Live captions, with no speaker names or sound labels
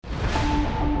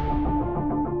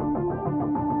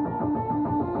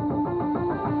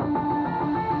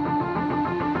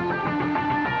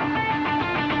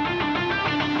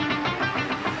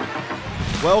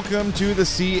Welcome to the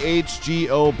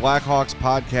CHGO Blackhawks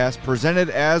podcast,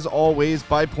 presented as always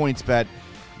by PointsBet.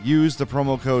 Use the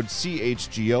promo code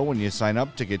CHGO when you sign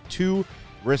up to get 2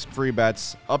 risk-free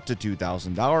bets up to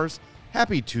 $2,000.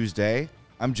 Happy Tuesday.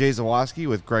 I'm Jay Zawoski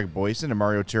with Greg Boyson and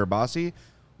Mario Tirabassi.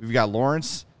 We've got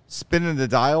Lawrence spinning the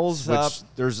dials, which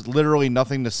there's literally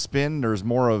nothing to spin. There's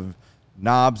more of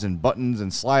knobs and buttons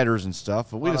and sliders and stuff,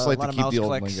 but we just like to keep the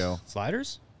old lingo.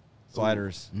 Sliders?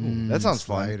 Sliders. That sounds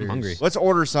fun. I'm hungry. Let's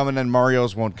order some and then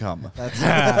Mario's won't come. That's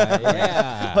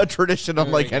yeah. A tradition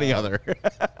unlike any other.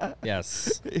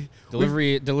 Yes.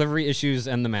 Delivery issues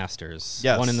and the Masters.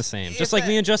 Yes. One and the same. Just like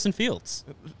me and Justin Fields.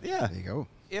 Yeah. There you go.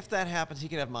 If that happens, he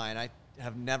can have mine. I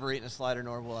have never eaten a slider,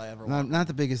 nor will I ever want. Not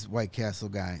the biggest White Castle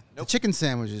guy. Nope. The chicken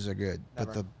sandwiches are good, Never.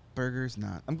 but the burgers,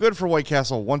 not. I'm good for White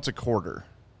Castle once a quarter.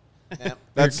 Yep.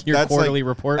 That's Your quarterly like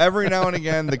report? Every now and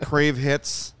again, the crave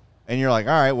hits, and you're like,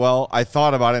 all right, well, I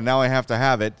thought about it. Now I have to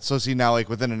have it. So see, now like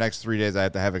within the next 3 days, I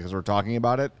have to have it because we're talking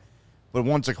about it. But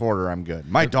once a quarter, I'm good.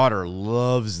 My daughter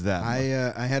loves them.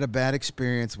 I had a bad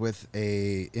experience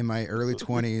in my early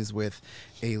 20s with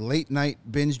a late night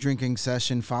binge drinking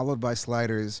session followed by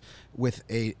sliders with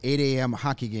a 8 a.m.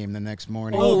 hockey game the next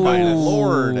morning. Oh, my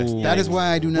Lord. That is why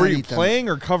I do not Were you eat them. playing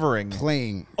or covering?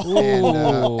 Playing.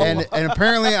 Oh. And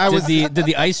apparently I was... Did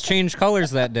the ice change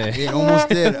colors that day? It almost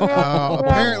did.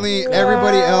 Apparently,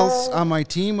 everybody else on my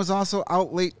team was also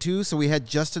out late, too, so we had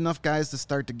just enough guys to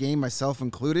start the game, myself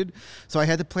included. So I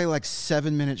had to play like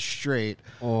 7 minutes straight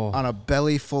on a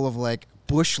belly full of like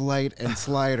Busch Light and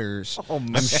sliders.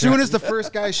 As soon as the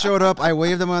first guy showed up, I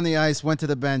waved him on the ice, went to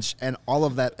the bench, and all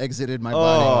of that exited my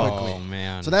body quickly. Oh,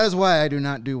 man. So that is why I do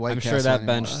not do White Castle I'm sure that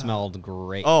anymore. bench smelled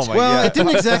great. Oh, my Well, God. it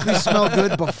didn't exactly smell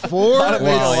good before. It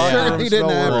made the locker certainly room didn't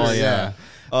smell after. worse. Yeah.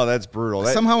 Oh, that's brutal.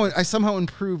 I somehow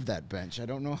improved that bench. I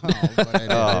don't know how, but I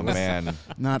did. Oh, It was man.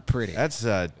 not pretty. That's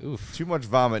too much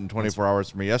vomit in 24 hours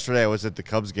for me. Yesterday, I was at the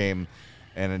Cubs game,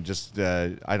 and it just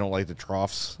I don't like the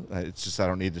troughs. It's just I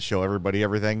don't need to show everybody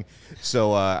everything.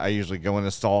 So I usually go in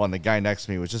the stall, and the guy next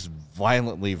to me was just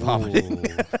violently vomiting.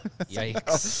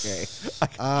 Yikes.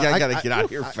 Okay, I got to get out of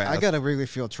here fast. I got a Wrigley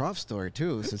Field trough story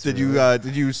too. since Did we're-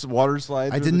 you water slide?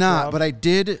 I through did the not, trough? but I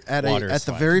did at Water the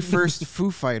slide. very first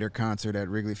Foo Fighter concert at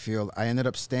Wrigley Field. I ended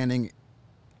up standing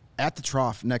at the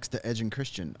trough next to Edge and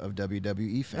Christian of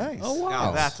WWE fame. Nice. Oh, wow.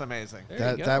 No, that's amazing.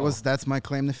 That's my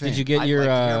claim to fame. Did you get I'd your... like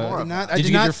to hear more. I Did did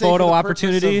you get not your say for photo the purpose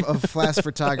opportunity? of flash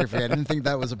photography? I didn't think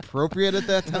that was appropriate at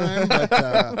that time,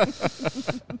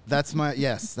 but that's my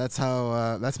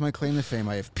that's my claim to fame.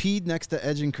 I have peed next to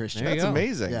Edge and Christian. There you That's go.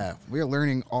 amazing. Yeah, we are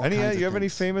learning all kinds of You have any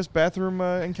things. famous bathroom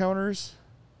encounters?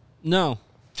 No.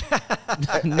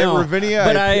 At No, Ravinia,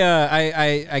 but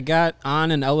I got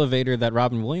on an elevator that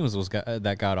Robin Williams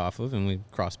got off of, and we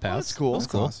crossed paths. that's cool. That's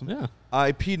cool. awesome. Yeah.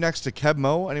 I peed next to Keb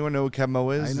Mo. Anyone know who Keb Mo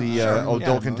is? I know. The Sure. adult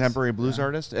Yeah. contemporary blues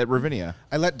artist at Ravinia.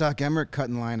 I let Doc Emmerich cut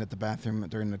in line at the bathroom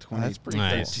during the that's pretty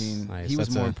 2013. cool. Nice. He was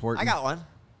That's more a- important. I got one.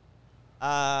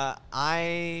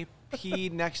 I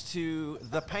peed next to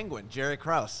the Penguin, Jerry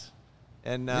Krause,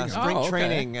 in spring Oh, okay.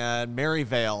 training at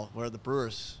Maryvale, where the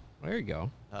Brewers There you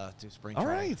go. do spring All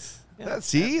training. right.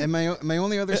 See? And my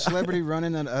only other celebrity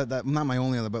run-in, that not my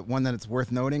only other, but one that it's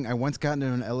worth noting, I once got into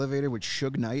an elevator with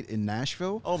Suge Knight in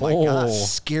Nashville. Oh, my Oh. gosh.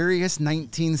 Scariest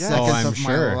 19 Oh, seconds I'm of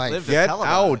sure. my life. Live to Get tell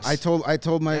about out. it. I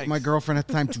told my Yikes. girlfriend at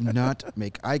the time, do not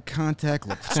make eye contact,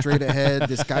 look straight ahead.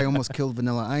 This guy almost killed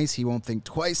Vanilla Ice. He won't think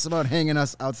twice about hanging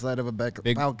us outside of a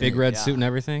balcony. Big red Yeah. suit and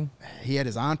everything. He had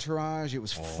his entourage. It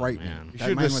was frightening. man. You That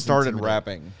should mine have was started intimidating.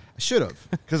 rapping. I should have.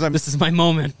 Because This is my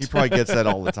moment. he probably gets that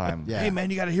all the time. Yeah. Hey,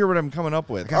 man, you got to hear what I'm coming up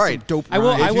with. Got All some right. dope I will.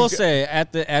 rhymes. I will you've got- say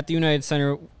at the United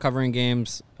Center covering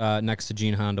games next to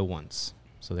Gene Honda once.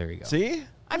 So there you go. See?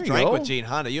 I've There you drank go. with Gene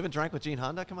Honda. You haven't drank with Gene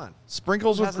Honda? Come on.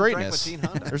 Sprinkles Who with hasn't drank greatness. with Gene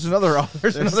Honda? There's another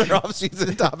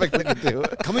off-season topic we could do.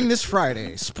 Coming this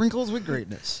Friday, Sprinkles with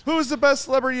Greatness. Who's the best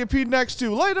celebrity you peed next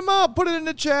to? Light them up. Put it in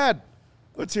the chat.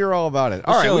 Let's hear all about it.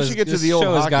 All right, show we is- should get to this the old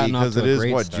show has hockey gotten off because to it a is,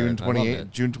 great what, start. June I love 28th,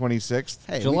 it. June 26th?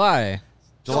 Hey, July.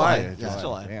 July.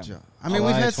 July. Damn. I mean, we've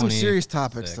July had some serious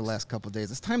topics 26th. the last couple of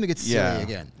days. It's time to get silly Yeah.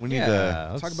 again. We need Yeah, to.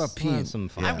 let's talk about have peeing. Some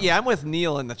fun. I'm with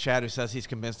Neil in the chat who says he's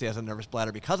convinced he has a nervous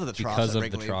bladder because of the troughs Because at of the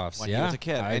Wrigley troughs. when Yeah. he was a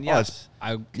kid. I- And oh, yes,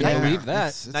 I Yeah, believe that.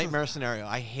 it's a- nightmare scenario.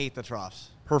 I hate the troughs.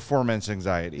 Performance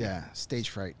anxiety. Yeah, stage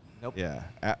fright. Nope. Yeah.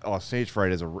 Stage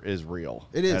fright is real.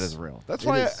 It is. That is real. That's It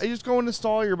why is. I just go in the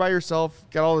stall. You're by yourself.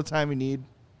 Got all the time you need.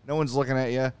 No one's looking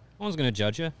at you. No one's gonna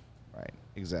judge you. Right.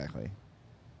 Exactly.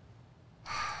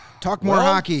 Talk more Well,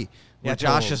 hockey. Yeah, we're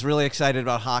Josh told. is really excited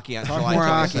about hockey on Talk July more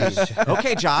 26th. hockey.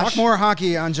 Okay, Josh. Talk more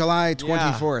hockey on July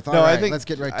 24th. All No, right, I think let's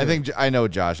get right to I think it. I know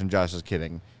Josh, and Josh is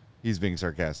kidding. He's being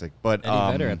sarcastic. But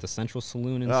Eddie Vedder at the Central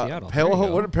Saloon in Seattle.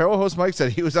 What did Parallel host Mike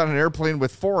said? He was on an airplane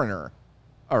with Foreigner.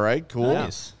 All right, cool.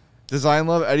 Nice. Design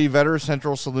Love, Eddie Vedder,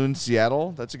 Central Saloon,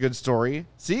 Seattle. That's a good story.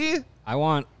 See? I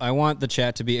want the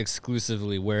chat to be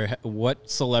exclusively what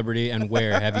celebrity and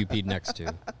where have you peed next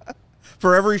to?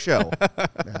 For every show.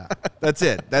 Yeah. That's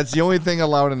it. That's the only thing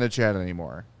allowed in the chat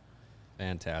anymore.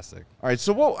 Fantastic. All right,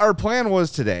 so what our plan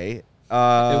was today. It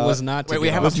was not. It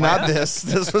was not this.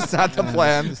 This was not the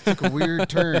plan. This took a weird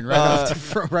turn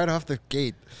right off the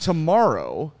gate.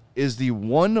 Tomorrow is the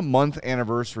 1 month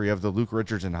anniversary of the Luke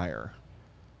Richardson hire.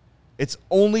 It's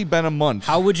only been a month.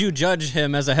 How would you judge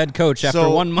him as a head coach after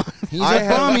 1 month? He's a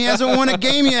bum. He hasn't won a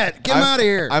game yet. Get him out of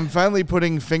here. I'm finally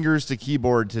putting fingers to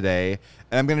keyboard today,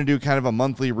 and I'm going to do kind of a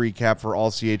monthly recap for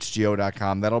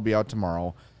allchgo.com. That'll be out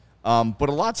tomorrow. But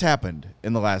a lot's happened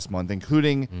in the last month,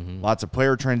 including lots of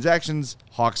player transactions,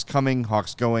 Hawks coming,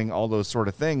 Hawks going, all those sort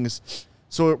of things.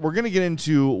 So we're going to get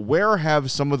into where have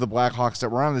some of the Blackhawks that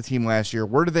were on the team last year,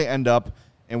 where do they end up,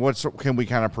 and what can we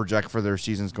kind of project for their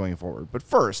seasons going forward. But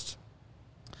first,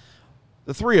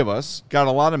 the three of us got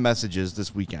a lot of messages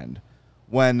this weekend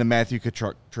when the Matthew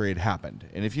Tkachuk trade happened.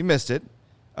 And if you missed it,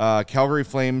 Calgary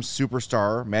Flames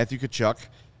superstar Matthew Tkachuk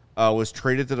was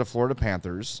traded to the Florida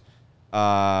Panthers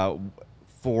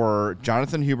for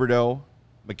Jonathan Huberdeau,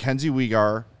 Mackenzie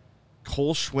Weegar,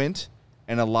 Cole Schwindt,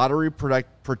 and a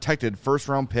lottery-protected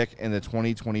first-round pick in the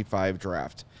 2025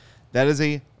 draft. That is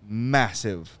a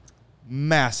massive,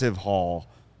 massive haul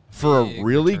for a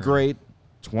really great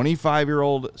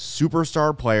 25-year-old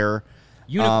superstar player.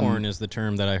 Unicorn is the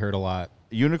term that I heard a lot.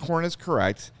 Unicorn is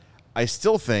correct. I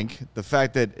still think the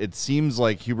fact that it seems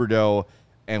like Huberdeau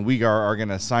and Weegar are going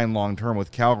to sign long-term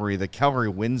with Calgary, that Calgary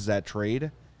wins that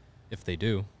trade. If they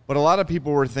do. But a lot of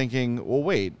people were thinking, well,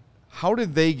 wait, how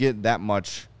did they get that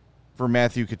much for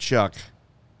Matthew Tkachuk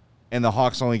and the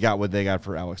Hawks only got what they got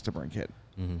for Alex DeBrincat?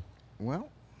 Mm-hmm. Well,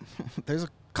 there's a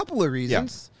couple of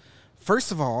reasons. Yeah.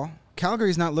 First of all,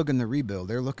 Calgary's not looking to rebuild.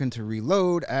 They're looking to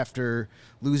reload after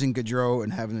losing Gaudreau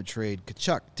and having to trade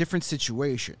Tkachuk. Different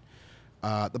situation.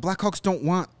 The Blackhawks don't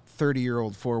want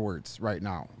 30-year-old forwards right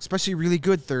now, especially really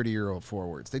good 30-year-old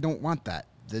forwards. They don't want that.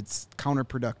 That's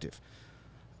counterproductive.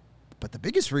 But the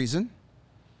biggest reason,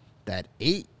 that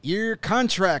 8-year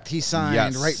contract he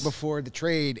signed right before the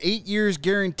trade, 8 years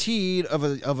guaranteed of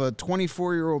a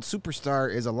 24-year-old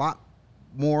superstar is a lot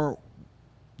more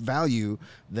value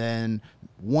than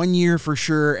 1 year for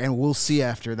sure, and we'll see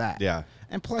after that. Yeah.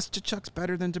 And plus, Tkachuk's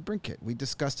better than DeBrincat. We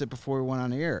discussed it before we went on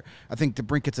the air. I think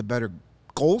DeBrincat's a better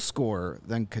goal scorer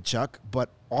than Tkachuk, but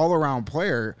all-around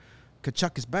player,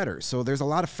 Tkachuk is better. So there's a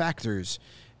lot of factors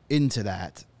into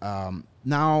that.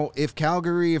 Now, if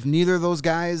neither of those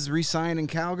guys re-sign in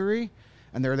Calgary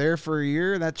and they're there for a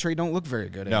year, that trade don't look very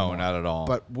good anymore. No, not at all.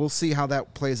 But we'll see how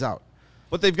that plays out.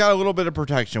 But they've got a little bit of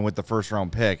protection with the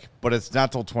first-round pick, but it's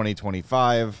not till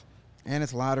 2025. And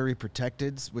it's lottery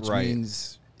protected, which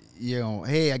means,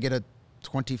 hey, I get a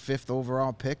 25th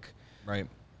overall pick. Right.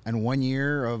 And 1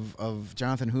 year of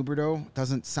Jonathan Huberdeau.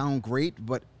 Doesn't sound great,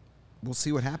 but we'll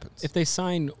see what happens. If they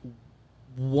sign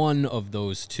one of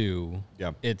those two,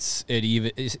 it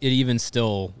even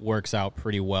still works out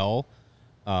pretty well.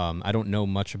 I don't know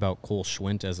much about Cole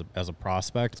Schwindt as a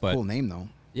prospect, but cool name though.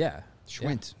 Yeah,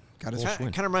 Schwindt. Got his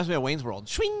Kind of reminds me of Wayne's World.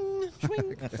 Swing,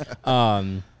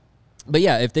 swing. But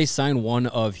yeah, if they sign one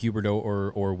of Huberdeau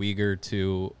or Weegar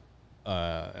to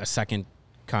a second,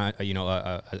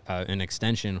 an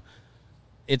extension,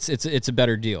 it's a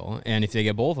better deal. And if they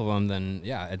get both of them, then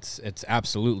yeah, it's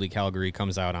absolutely Calgary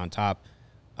comes out on top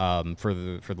for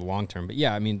the long term. But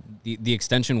yeah, I mean the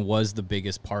extension was the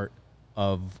biggest part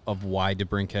of why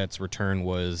DeBrincat's return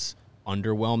was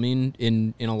underwhelming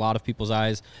in a lot of people's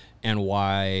eyes, and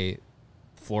why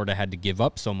Florida had to give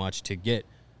up so much to get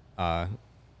Tkachuk,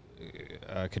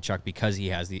 because he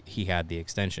had the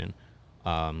extension.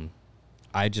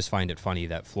 I just find it funny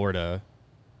that Florida,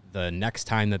 the next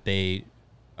time that they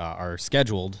are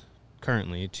scheduled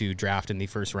currently to draft in the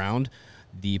first round,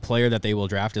 the player that they will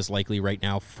draft is likely right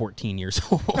now 14 years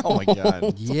old. Oh my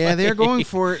God! Yeah, they're going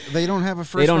for it. They don't have a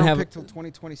first round pick till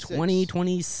 2026.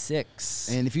 2026.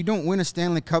 And if you don't win a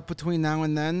Stanley Cup between now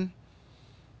and then,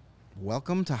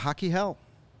 welcome to hockey hell.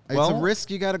 It's a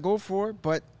risk you got to go for,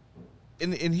 but.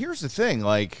 And here's the thing,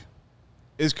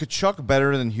 is Tkachuk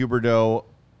better than Huberdeau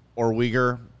or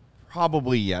Weegar?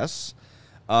 Probably yes.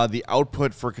 The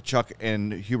output for Tkachuk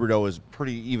and Huberdeau is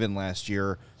pretty even last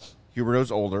year.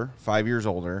 Huberdeau's older, 5 years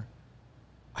older.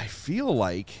 I feel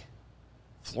like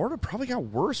Florida probably got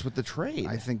worse with the trade.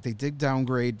 I think they did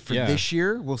downgrade for this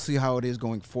year. We'll see how it is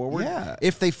going forward. Yeah.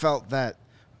 If they felt that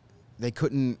they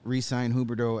couldn't re-sign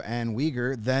Huberdeau and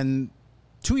Uyghur, then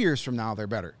 2 years from now they're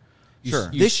better.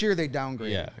 Sure. This year they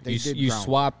downgraded. Yeah, They did you ground.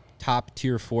 swap top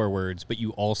tier forwards, but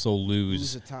you also lose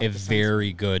Lose a top a defenseman.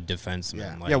 very good defenseman.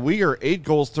 Yeah. Like, Yeah, Uyghur, 8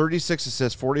 goals, 36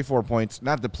 assists, 44 points.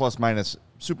 Not the plus minus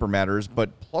super matters,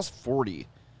 but plus 40.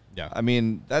 yeah. I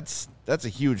mean, that's a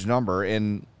huge number.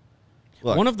 And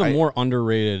look, One of the more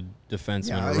underrated defensemen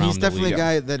Yeah, around he's the definitely league. a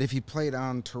guy that if he played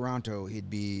on Toronto,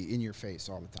 he'd be in your face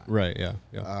all the time. Right,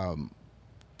 yeah.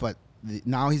 But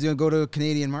now he's going to go to a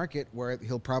Canadian market where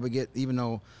he'll probably get, even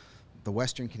though the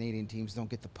Western Canadian teams don't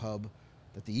get the pub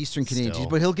that the Eastern Canadian Still. teams,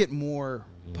 but he'll get more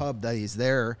pub that he's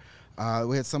there.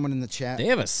 We had someone in the chat. They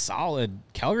have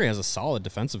Calgary has a solid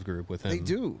defensive group with him. They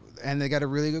do, and they got a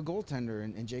really good goaltender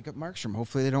in Jacob Markstrom.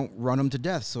 Hopefully, they don't run him to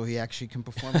death, so he actually can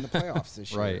perform in the playoffs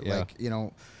this year. Right, yeah.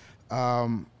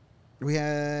 Like, we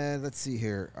had, let's see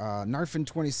here.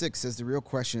 Narfin26 says the real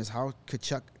question is how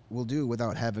Kachuk will do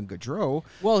without having Gaudreau.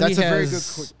 Well, that's he a very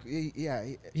has- good. Yeah,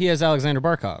 He has Alexander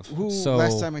Barkov, who so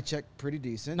last time I checked, pretty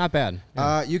decent. not bad.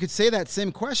 Yeah. You could say that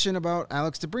same question about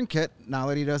Alex DeBrincat now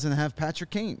that he doesn't have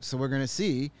Patrick Kane. So we're going to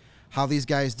see how these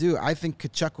guys do. I think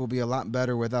Kachuk will be a lot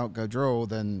better without Gaudreau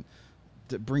than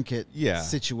DeBrincat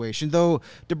situation. Though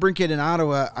DeBrincat in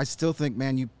Ottawa, I still think,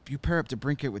 man, you pair up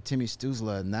DeBrincat with Timmy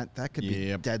Stützle, and that could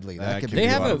be deadly. That could They be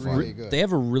have a lot of fun. they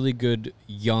have a really good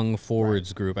young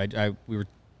forwards group. We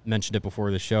mentioned it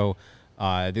before the show.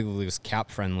 I think it was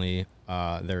cap friendly.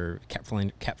 Their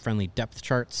cap friendly depth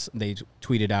charts. They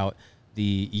tweeted out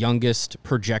the youngest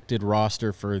projected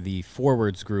roster for the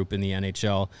forwards group in the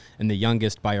NHL, and the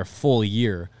youngest by a full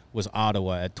year was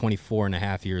Ottawa at 24 and a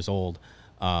half years old.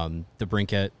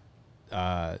 DeBrincat,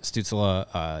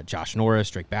 Stützle, Josh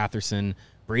Norris, Drake Batherson,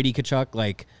 Brady Tkachuk,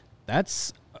 like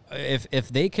that's if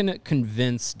they can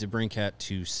convince DeBrincat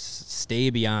to stay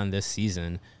beyond this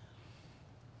season.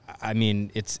 I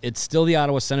mean, it's still the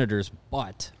Ottawa Senators,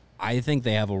 but I think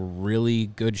they have a really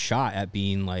good shot at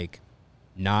being like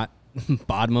not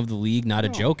bottom of the league, not a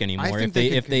joke anymore. think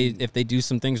If they do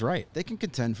some things right, They can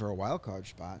contend for a wild card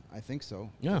spot. I think so.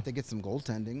 Yeah. If they get some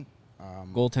goaltending.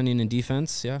 goaltending and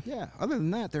defense, yeah. Yeah. Other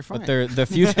than that, they're fine. But the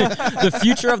future the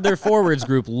future of their forwards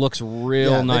group looks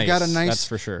real nice. They've got a nice that's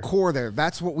for sure. core there.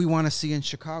 That's what we want to see in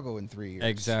Chicago in 3 years.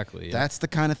 Exactly. Yeah. That's the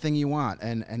kind of thing you want.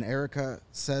 And Erica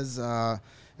says, am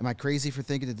I crazy for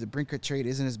thinking that the Brinkett trade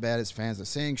isn't as bad as fans are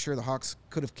saying? Sure, the Hawks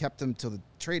could have kept him till the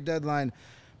trade deadline,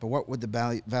 but what would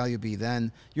the value be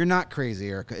then? You're not crazy,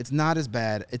 Erica. It's not as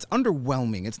bad. It's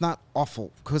underwhelming. It's not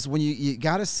awful, because when you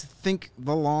got to think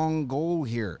the long goal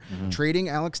here. Trading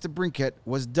Alex DeBrincat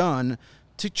was done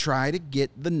to try to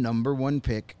get the number 1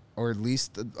 pick, or at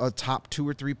least a top 2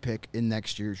 or 3 pick in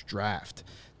next year's draft.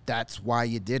 That's why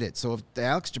you did it. So if the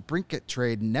Alex DeBrincat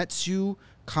trade nets you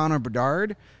Connor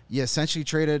Bedard, you essentially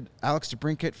traded Alex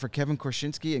DeBrincat for Kevin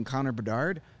Korchinski and Connor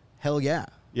Bedard. Hell yeah.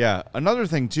 Yeah, another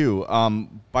thing too,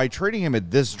 by trading him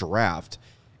at this draft,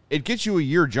 it gets you a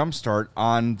year jump start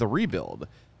on the rebuild.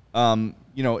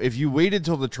 If you waited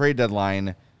till the trade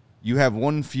deadline, you have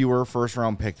 1 fewer first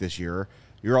round pick this year.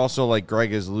 You're also, like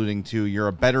Greg is alluding to, you're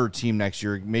a better team next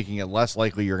year, making it less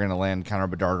likely you're going to land Connor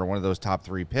Bedard or one of those top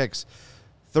 3 picks.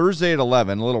 Thursday at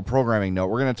 11, a little programming note,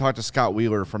 we're going to talk to Scott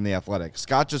Wheeler from The Athletic.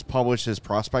 Scott just published his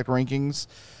prospect rankings,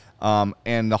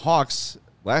 and the Hawks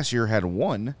last year had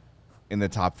 1 in the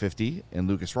top 50 in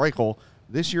Lucas Reichel.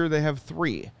 This year they have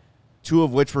 3, 2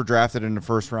 of which were drafted in the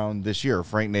first round this year,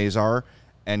 Frank Nazar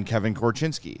and Kevin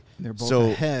Korchinski. They're both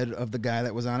ahead of the guy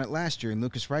that was on it last year in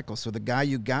Lucas Reichel. So the guy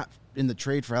you got in the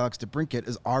trade for Alex DeBrincat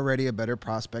is already a better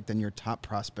prospect than your top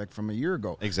prospect from a year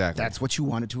ago. Exactly. That's what you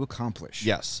wanted to accomplish.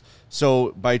 Yes.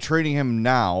 So by trading him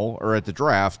now or at the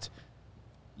draft,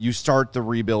 you start the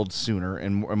rebuild sooner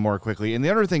and more quickly. And the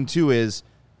other thing, too, is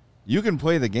you can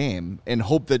play the game and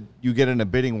hope that you get in a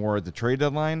bidding war at the trade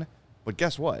deadline. But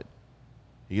guess what?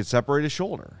 He could separate his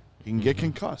shoulder. He can get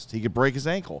concussed. He could break his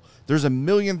ankle. There's a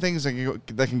million things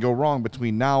that can go wrong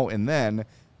between now and then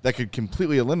that could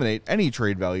completely eliminate any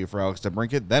trade value for Alex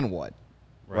DeBrincat. Then what?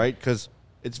 Right? Because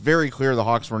it's very clear the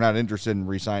Hawks were not interested in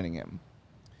re-signing him.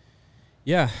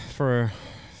 Yeah, for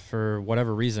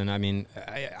whatever reason. I mean,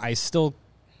 I still,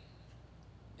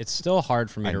 it's still hard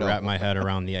for me to wrap my head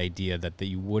around the idea that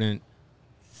you wouldn't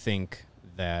think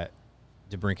that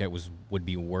DeBrincat would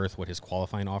be worth what his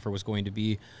qualifying offer was going to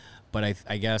be. But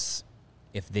I guess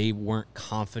if they weren't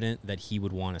confident that he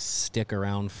would want to stick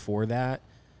around for that,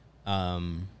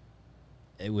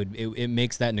 it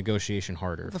makes that negotiation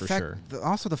harder sure.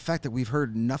 Also, the fact that we've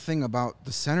heard nothing about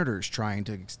the Senators trying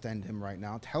to extend him right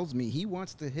now tells me he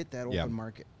wants to hit that open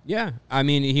market. Yeah, I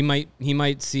mean, he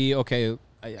might see, okay,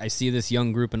 I see this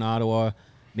young group in Ottawa.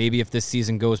 maybe if this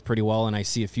season goes pretty well and I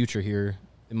see a future here,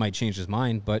 it might change his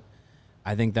mind. But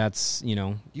I think that's,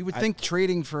 You would think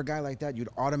trading for a guy like that, you'd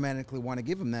automatically want to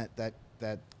give him that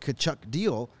Tkachuk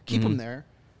deal, keep him there.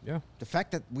 Yeah. The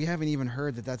fact that we haven't even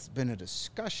heard that that's been a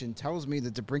discussion tells me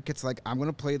that DeBrincat's like, I'm going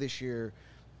to play this year,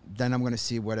 then I'm going to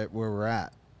see where we're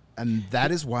at. And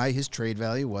that is why his trade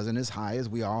value wasn't as high as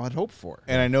we all had hoped for.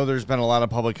 And I know there's been a lot of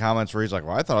public comments where he's like,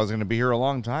 well, I thought I was going to be here a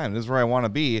long time. This is where I want to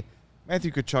be.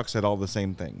 Matthew Tkachuk said all the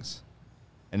same things.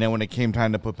 And then when it came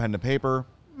time to put pen to paper,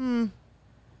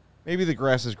 maybe the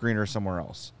grass is greener somewhere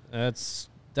else. That's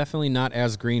definitely not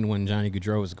as green when Johnny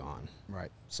Gaudreau is gone.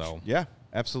 Right. So, yeah,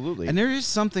 absolutely. And there is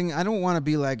something, I don't want to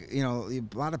be like, a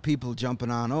lot of people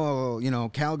jumping on,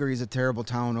 Calgary's a terrible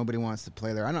town. Nobody wants to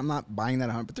play there. I'm not buying that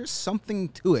 100%, but there's something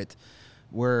to it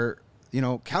where,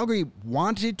 Calgary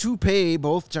wanted to pay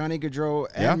both Johnny Gaudreau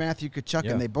and Matthew Tkachuk,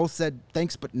 and they both said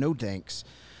thanks, but no thanks.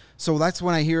 So that's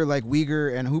when I hear like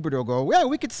Weegar and Huberdeau go, yeah,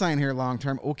 we could sign here long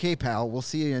term. Okay, pal, we'll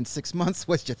see you in 6 months.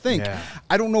 What you think? Yeah.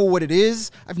 I don't know what it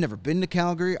is. I've never been to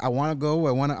Calgary. I want to go.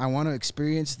 I want to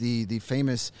experience the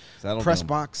famous press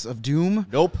box of doom.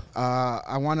 Nope.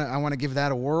 I want to give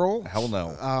that a whirl. Hell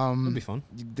no. that'd be fun.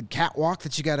 The catwalk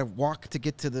that you got to walk to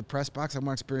get to the press box. I want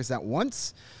to experience that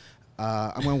once.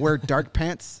 I'm going to wear dark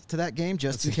pants to that game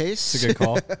just in case. It's a good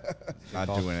call. Not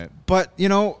doing it. But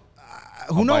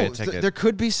who knows? Ticket. There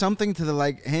could be something to the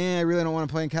like, hey, I really don't want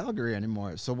to play in Calgary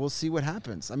anymore. So we'll see what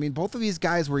happens. I mean, both of these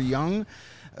guys were young.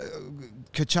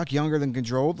 Tkachuk younger than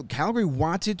Gaudreau. Calgary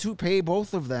wanted to pay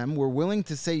both of them. We're willing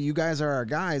to say you guys are our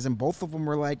guys, and both of them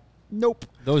were like, nope.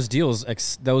 Those deals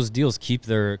keep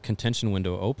their contention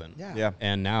window open. Yeah.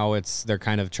 And now they're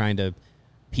kind of trying to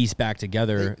piece back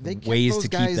together They kept ways those to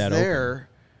guys keep that there. open.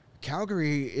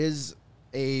 Calgary is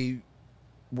a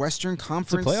Western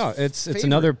Conference. It's a playoff. It's favorite.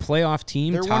 another playoff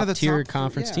team, They're one of the top tier top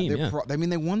conference team. Yeah.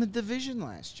 They won the division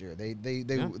last year. They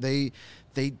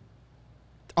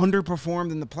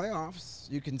underperformed in the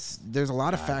playoffs. There's a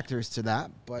lot of factors to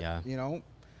that, but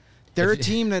they're a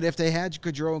team that if they had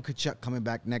Gaudreau and Tkachuk coming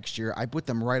back next year, I put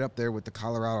them right up there with the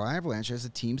Colorado Avalanche as the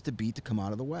teams to beat to come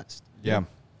out of the West. Yeah.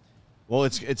 Well,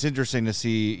 it's interesting to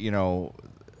see,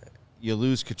 you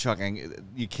lose Tkachuk, and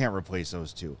you can't replace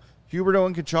those two. Huberdeau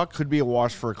and Tkachuk could be a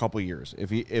wash for a couple of years. If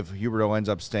Huberdeau ends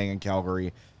up staying in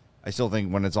Calgary, I still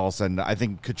think when it's all said and done, I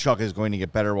think Tkachuk is going to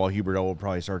get better while Huberdeau will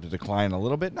probably start to decline a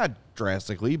little bit. Not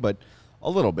drastically, but a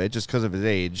little bit just because of his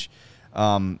age. It's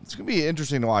going to be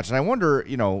interesting to watch. And I wonder,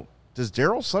 does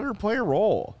Daryl Sutter play a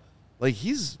role? Like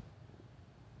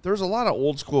there's a lot of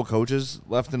old school coaches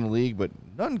left in the league, but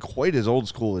none quite as old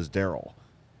school as Daryl.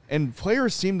 And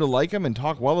players seem to like him and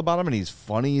talk well about him, and he's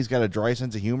funny. He's got a dry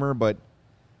sense of humor, but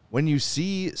when you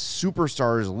see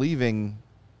superstars leaving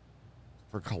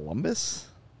for Columbus,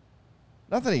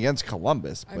 nothing against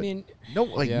Columbus, but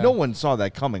no one saw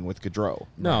that coming with Gaudreau.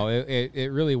 No,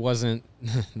 it really wasn't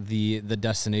the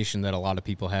destination that a lot of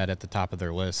people had at the top of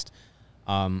their list.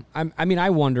 I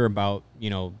wonder about,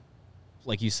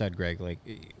 like you said, Greg, like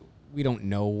we don't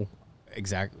know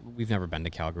exactly. We've never been to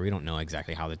Calgary. We don't know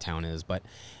exactly how the town is, but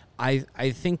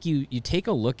I think you take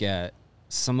a look at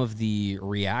some of the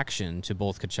reaction to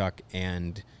both Tkachuk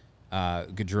and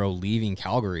Gaudreau leaving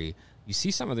Calgary. You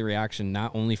see some of the reaction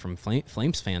not only from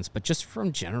Flames fans, but just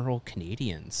from general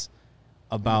Canadians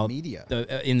about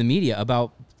in the media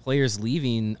about players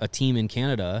leaving a team in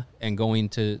Canada and going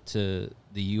to the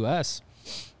U.S.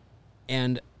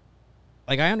 And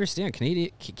like I understand,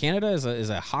 Canada is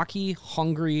a hockey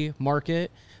hungry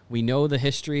market. We know the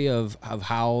history of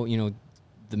how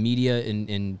the media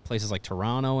in places like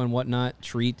Toronto and whatnot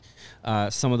treat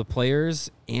some of the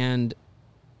players. And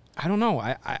I don't know.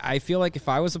 I feel like if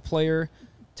I was a player,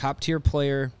 top tier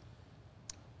player,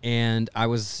 and I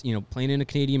was playing in a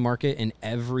Canadian market, and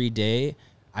every day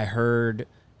I heard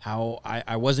how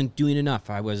I wasn't doing enough.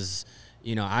 I was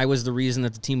the reason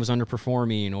that the team was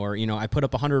underperforming, or I put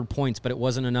up 100 points, but it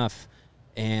wasn't enough,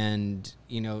 and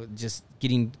just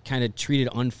getting kind of treated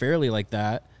unfairly like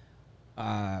that.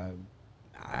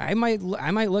 I might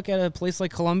look at a place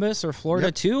like Columbus or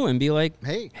Florida too and be like,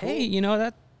 hey,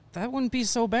 cool. That wouldn't be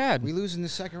so bad. We lose in the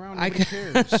second round. Nobody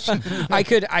cares.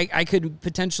 I could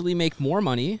potentially make more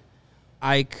money.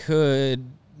 I could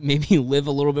maybe live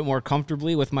a little bit more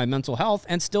comfortably with my mental health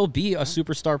and still be a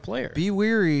superstar player. Be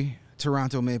weary,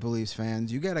 Toronto Maple Leafs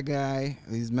fans. You got a guy,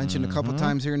 he's mentioned a couple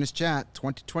times here in this chat,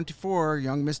 2024,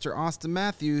 young Mr. Austin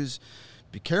Matthews.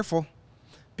 Be careful.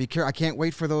 I can't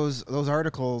wait for those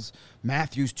articles.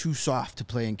 Matthews too soft to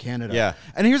play in Canada. Yeah.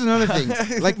 And here's another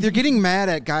thing. Like, they're getting mad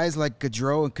at guys like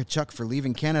Gaudreau and Tkachuk for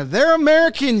leaving Canada. They're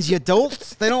Americans, you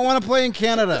dolts. They don't want to play in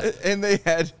Canada. And they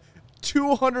had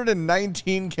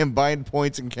 219 combined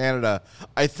points in Canada.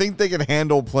 I think they can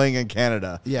handle playing in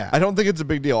Canada. Yeah. I don't think it's a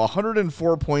big deal.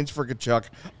 104 points for Kachuk,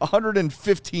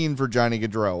 115 for Johnny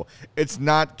Gaudreau. It's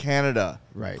not Canada.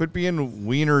 Right. Quit being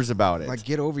wieners about it. Like,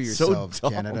 get over So yourselves,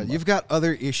 dumb. Canada. You've got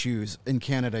other issues in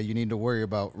Canada you need to worry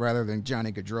about rather than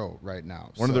Johnny Gaudreau right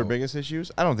now. One of their biggest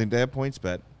issues? I don't think they have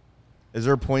PointsBet. Is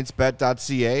there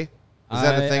PointsBet.ca? Is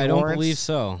that a thing, I don't Lawrence? believe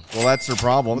so. Well, that's their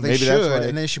problem. Well, they Maybe should, that's why.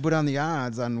 and they should put on the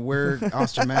odds on where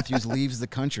Austin Matthews leaves the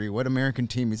country. What American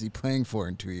team is he playing for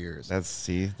in 2 years? That's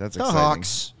the exciting.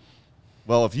 Hawks.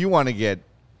 Well, if you want to get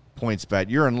PointsBet,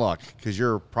 you're in luck because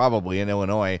you're probably in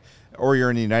Illinois or you're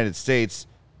in the United States.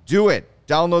 Do it.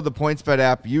 Download the PointsBet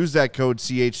app. Use that code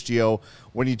CHGO.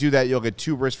 When you do that, you'll get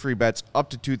 2 risk-free bets up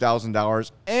to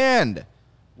 $2,000. And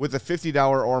with a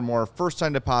 $50 or more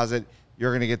first-time deposit,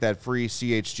 you're going to get that free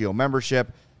CHGO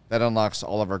membership. That unlocks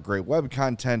all of our great web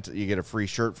content. You get a free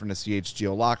shirt from the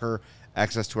CHGO locker,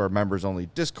 access to our members-only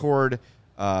Discord,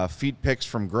 feet pics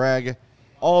from Greg,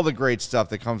 all the great stuff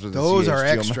that comes with Those the CHGO are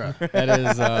extra. That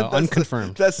is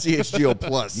unconfirmed. That's CHGO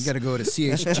Plus. You got to go to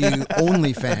CHG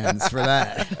OnlyFans for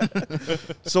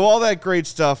that. So all that great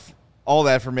stuff, all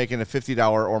that for making a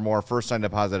 $50 or more first-time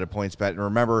deposit at PointsBet. And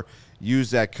remember,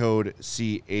 use that code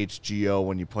CHGO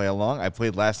when you play along. I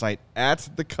played last night at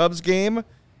the Cubs game.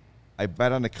 I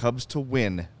bet on the Cubs to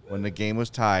win when the game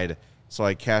was tied. So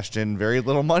I cashed in very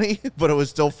little money, but it was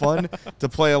still fun to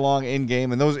play along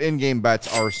in-game. And those in-game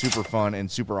bets are super fun and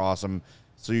super awesome.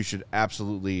 So you should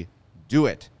absolutely do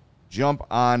it. Jump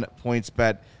on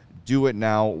PointsBet. Do it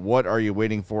now. What are you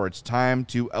waiting for? It's time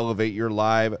to elevate your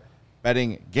live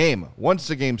betting game. Once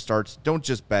the game starts, don't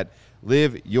just bet.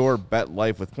 Live your bet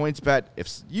life with PointsBet. If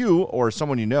you or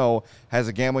someone you know has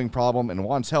a gambling problem and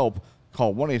wants help,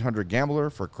 call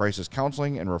 1-800-GAMBLER for crisis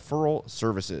counseling and referral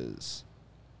services.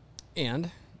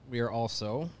 And we are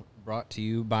also brought to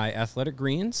you by Athletic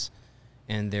Greens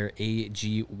and their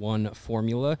AG1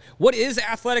 formula. What is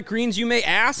Athletic Greens, you may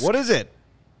ask? What is it?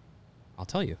 I'll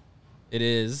tell you. It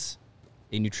is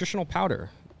a nutritional powder,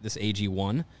 this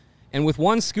AG1. And with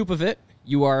one scoop of it,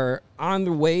 you are on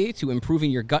the way to improving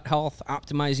your gut health,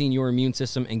 optimizing your immune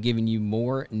system, and giving you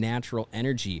more natural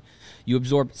energy. You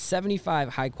absorb 75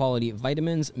 high-quality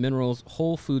vitamins, minerals,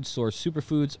 whole food source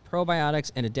superfoods,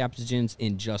 probiotics, and adaptogens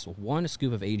in just one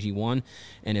scoop of AG1,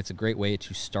 and it's a great way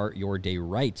to start your day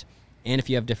right. And if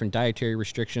you have different dietary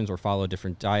restrictions or follow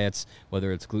different diets,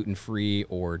 whether it's gluten-free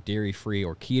or dairy-free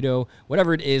or keto,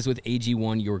 whatever it is with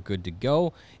AG1, you're good to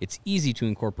go. It's easy to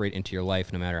incorporate into your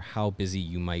life no matter how busy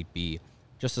you might be.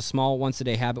 Just a small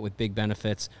once-a-day habit with big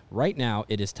benefits. Right now,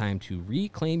 it is time to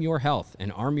reclaim your health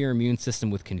and arm your immune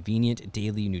system with convenient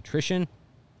daily nutrition.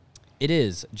 It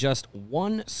is just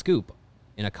one scoop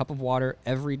in a cup of water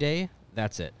every day.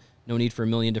 That's it. No need for a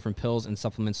million different pills and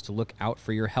supplements to look out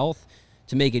for your health.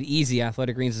 To make it easy,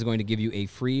 Athletic Greens is going to give you a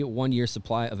free 1-year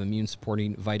supply of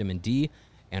immune-supporting vitamin D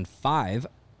and five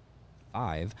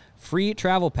free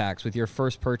travel packs with your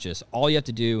first purchase. All you have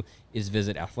to do is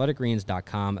visit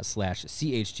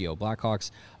athleticgreens.com/CHGO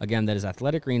Blackhawks. Again, that is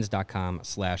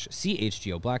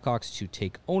athleticgreens.com/CHGO Blackhawks to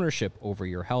take ownership over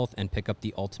your health and pick up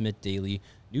the ultimate daily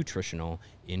nutritional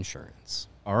insurance.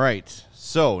 All right.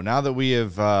 So now that we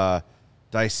have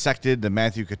dissected the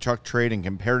Matthew Tkachuk trade and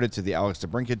compared it to the Alex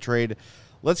DeBrincat trade,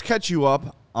 let's catch you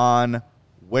up on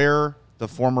where the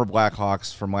former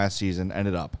Blackhawks from last season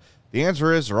ended up. The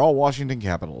answer is they're all Washington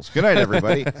Capitals. Good night,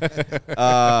 everybody.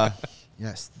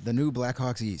 Yes, the new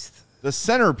Blackhawks East. The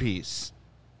centerpiece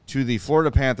to the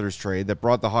Florida Panthers trade that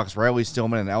brought the Hawks Riley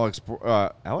Stillman and Henrik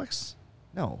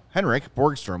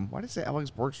Borgstrom. Why did I say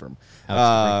Alex Borgstrom?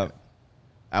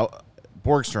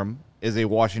 Borgstrom is a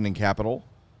Washington Capital.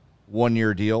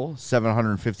 1-year deal,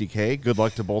 $750K. Good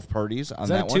luck to both parties on Is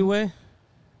that one. a two-way?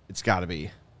 It's got to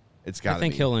be. It's got to be. I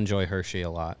think he'll enjoy Hershey a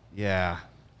lot. Yeah.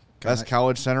 Best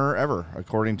college center ever,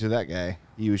 according to that guy.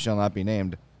 He who shall not be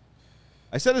named.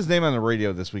 I said his name on the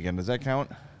radio this weekend. Does that count?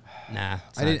 Nah.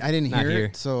 I didn't hear here.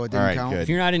 it, so it didn't All right, count. good. If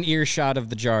you're not in earshot of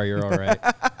the jar, you're all right.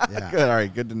 Yeah. Good. All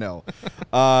right. Good to know.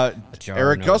 jar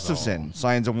Eric knows Gustafson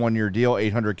signs a 1-year deal,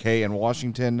 $800K in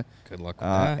Washington. Good luck with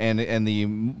that. And the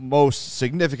most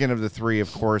significant of the three,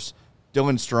 of course,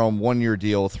 Dylan Strome, 1-year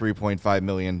deal, $3.5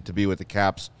 million to be with the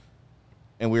Caps.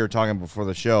 And we were talking before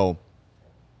the show.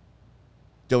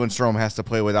 Dylan Strome has to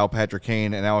play without Patrick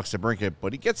Kane and Alex DeBrincat,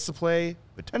 but he gets to play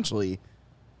potentially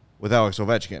with Alex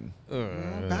Ovechkin.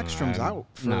 Backstrom's out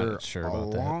for Not sure a about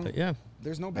long. that, but yeah.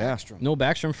 There's no Backstrom. No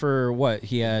Backstrom for what?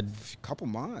 He had A couple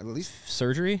months, at least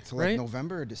surgery, to like right?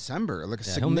 November or December, like a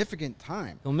Yeah, significant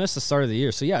time. He'll miss the start of the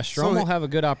year. So, yeah, Strome So, will have a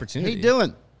good opportunity. Hey,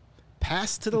 Dylan,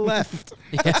 pass to the left.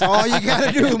 That's all you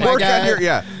got to do, my Work guy. on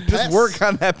your just work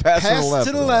on that pass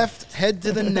to the left, head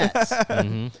to the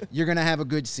net. You're gonna have a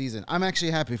good season. I'm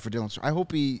actually happy for Dylan Strome.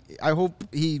 I hope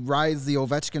he rides the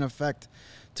Ovechkin effect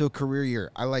to a career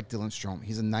year. I like Dylan Strome.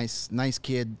 He's a nice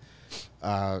kid,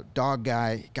 dog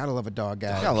guy. Gotta love a dog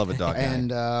guy. Gotta love a dog guy.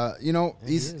 And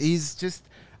he's just.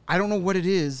 I don't know what it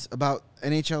is about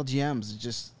NHL GMs. It's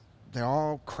just they're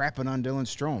all crapping on Dylan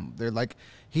Strome. They're like,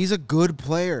 he's a good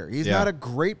player. He's not a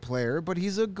great player, but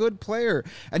he's a good player.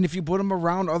 And if you put him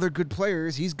around other good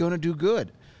players, he's going to do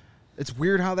good. It's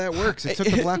weird how that works. It took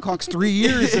the Blackhawks 3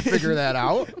 years to figure that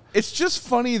out. It's just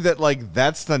funny that, like,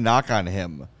 that's the knock on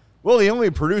him. Well, he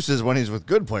only produces when he's with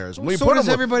good players. When So does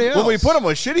everybody else. When we put him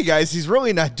with shitty guys, he's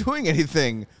really not doing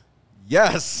anything.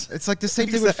 Yes. It's like the same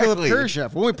thing with Philip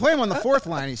Kurashev. When we play him on the fourth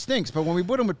line, he stinks. But when we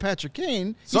put him with Patrick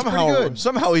Kane, he's pretty good.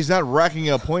 Somehow he's not racking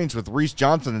up points with Reese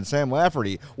Johnson and Sam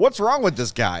Lafferty. What's wrong with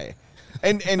this guy?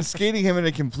 And skating him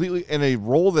in a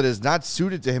role that is not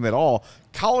suited to him at all.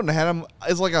 Colin had him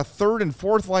as like a third and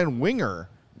fourth line winger.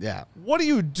 Yeah. What are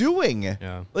you doing?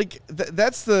 Yeah. Like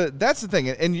that's the thing.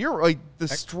 And you're like the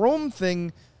Strome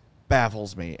thing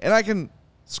baffles me. And I can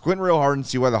squint real hard and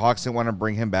see why the Hawks didn't want to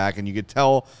bring him back. And you could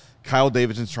tell Kyle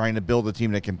Davidson's trying to build a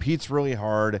team that competes really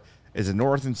hard, is a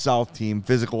north and south team,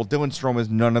 physical. Dylan Strome is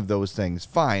none of those things.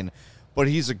 Fine. But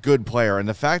he's a good player. And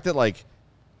the fact that, like,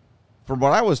 from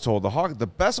what I was told, the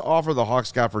best offer the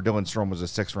Hawks got for Dylan Strome was a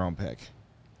 6th-round pick.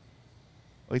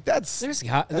 Like, that's crazy.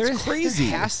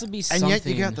 There has to be something. And yet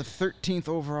you got the 13th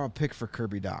overall pick for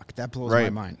Kirby Dach. That blows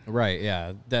my mind. Right,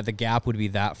 yeah. That the gap would be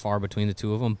that far between the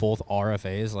two of them, both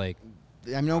RFAs. Like,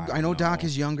 I know Dach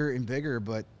is younger and bigger,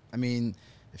 but, I mean,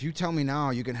 if you tell me now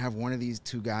you can have one of these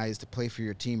two guys to play for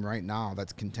your team right now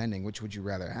that's contending, which would you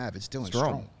rather have? It's Dylan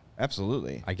Strome.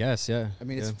 Absolutely. I guess, yeah. I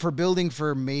mean, it's for building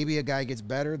for maybe a guy gets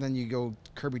better, then you go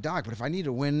Kirby Dach. But if I need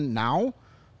to win now,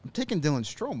 I'm taking Dylan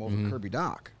Strome over Kirby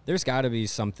Dach. There's got to be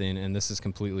something, and this is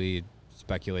completely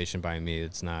speculation by me.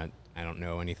 It's not, I don't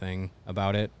know anything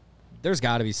about it. There's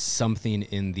got to be something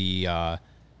in the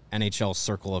NHL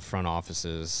circle of front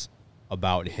offices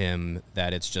about him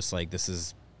that it's just like, this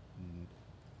is,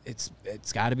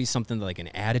 it's got to be something like an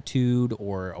attitude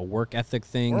or a work ethic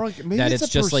thing, or like maybe that it's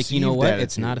just like, you know what,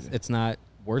 attitude. it's not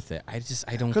worth it. I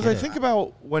don't, because I think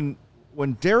about when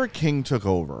Derek King took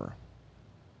over,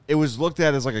 it was looked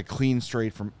at as like a clean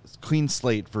slate for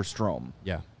Strome.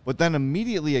 Yeah. But then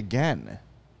immediately again,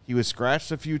 he was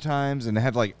scratched a few times and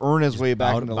had to like earn his way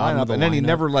back into the lineup, and then he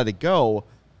never let it go.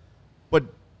 But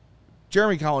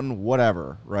Jeremy Colliton,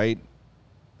 whatever, right?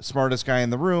 Smartest guy in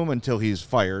the room until he's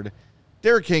fired.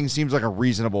 Derek King seems like a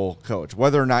reasonable coach.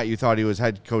 Whether or not you thought he was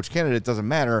head coach candidate doesn't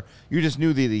matter. You just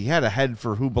knew that he had a head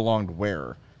for who belonged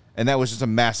where. And that was just a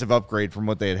massive upgrade from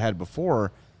what they had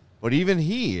before. But even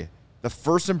the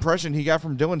first impression he got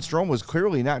from Dylan Strome was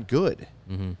clearly not good.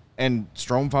 Mm-hmm. And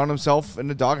Strome found himself in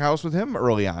the doghouse with him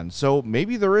early on. So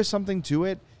maybe there is something to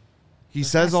it. He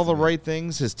says all the right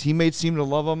things. His teammates seem to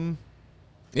love him.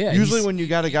 Yeah. Usually when you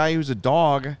got a guy who's a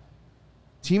dog,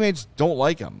 teammates don't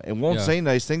like him and won't say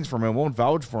nice things for him and won't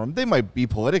vouch for him. They might be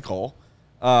political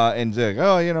and say,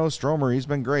 Stromer, he's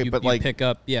been great. But you pick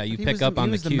up on the cues. He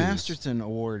was the Masterton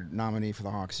Award nominee for the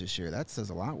Hawks this year. That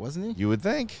says a lot, wasn't he? You would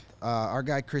think. Our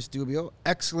guy, Chris Dubio,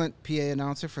 excellent PA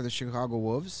announcer for the Chicago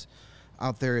Wolves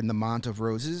out there in the Mont of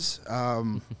Roses.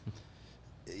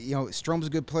 Strome's a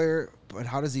good player, but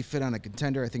how does he fit on a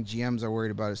contender? I think GMs are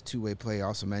worried about his two-way play. He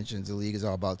also mentions the league is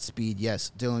all about speed.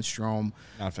 Yes, Dylan Strome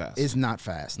is not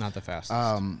fast. Not the fastest.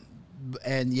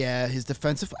 And his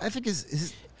defensive, I think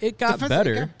it got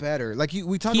better. It got better. Like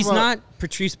we talk about. He's not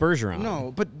Patrice Bergeron.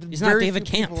 No, but he's not David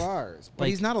Kampf. But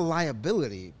he's not a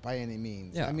liability by any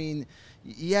means. Yeah. I mean,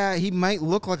 he might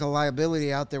look like a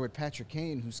liability out there with Patrick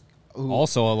Kane, who's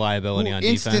also a liability on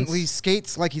defense. Instantly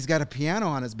skates like he's got a piano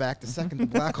on his back the second the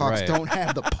Blackhawks don't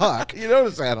have the puck. You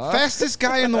notice that, huh? Fastest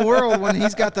guy in the world when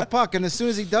he's got the puck, and as soon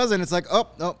as he doesn't, it's like,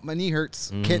 oh, my knee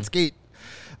hurts. Can't skate.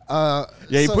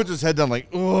 He puts his head down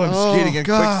like, I'm skating in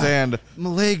quicksand. My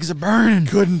legs are burning.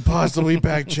 Couldn't possibly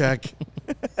back check.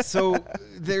 So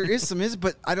there is some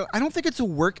but I don't think it's a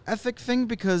work ethic thing,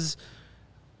 because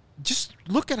just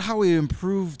look at how he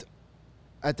improved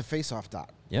at the faceoff dot.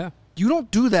 Yeah. You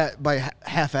don't do that by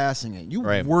half-assing it. You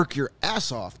work your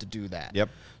ass off to do that. Yep.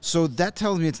 So that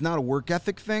tells me it's not a work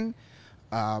ethic thing.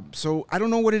 So I don't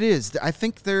know what it is. I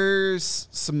think there's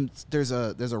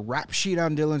a rap sheet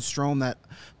on Dylan Strome that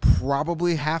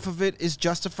probably half of it is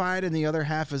justified and the other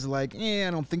half is like, I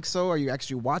don't think so. Are you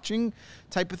actually watching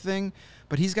type of thing?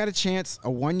 But he's got a chance, a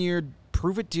 1-year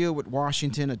prove-it deal with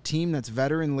Washington, a team that's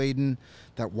veteran-laden,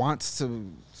 that wants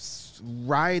to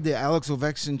ride the Alex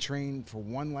Ovechkin train for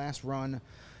one last run.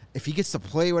 If he gets to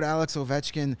play with Alex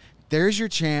Ovechkin, there's your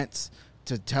chance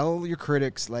to tell your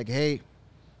critics, like, hey,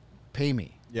 pay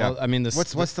me. Yeah. Well, I mean,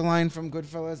 What's the line from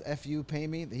Goodfellas? F you, pay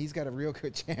me. He's got a real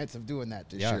good chance of doing that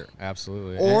this year.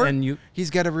 Absolutely. Or and he's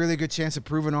got a really good chance of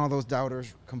proving all those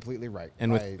doubters completely right.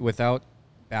 And without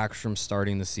Backstrom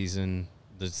starting the season,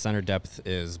 the center depth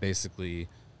is basically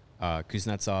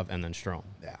Kuznetsov and then Strome.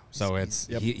 Yeah. So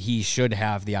he should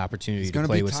have the opportunity to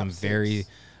play with some very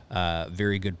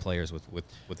good players with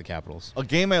the Capitals. A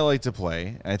game I like to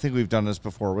play, and I think we've done this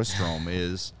before with Strome,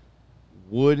 is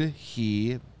would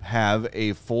he have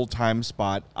a full-time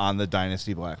spot on the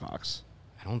Dynasty Blackhawks?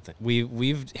 I don't think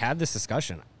we've had this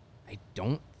discussion. I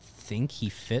don't think he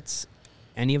fits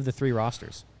any of the three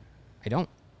rosters. I don't,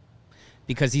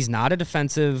 because he's not a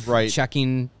defensive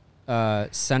checking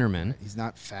centerman. He's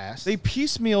not fast. They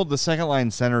piecemealed the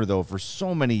second-line center, though, for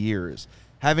so many years,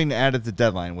 having to add at the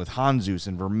deadline with Hanzus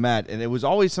and Vermette, and it was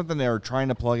always something they were trying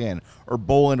to plug in. Or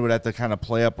Boland would have to kind of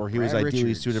play up, or he was ideally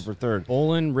Richards. suited for third.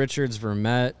 Boland, Richards,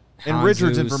 Vermette, And Hanzus.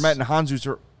 Richards and Vermette and Hanzus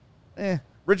are,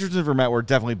 Richards and Vermette were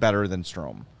definitely better than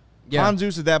Strome. Yeah.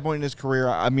 Hanzus at that point in his career,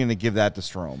 I'm going to give that to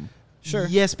Strome. Sure.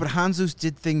 Yes, but Hanzus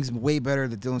did things way better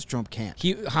that Dylan Strome can't.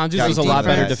 Hanzus was a lot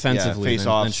better defense, defensively than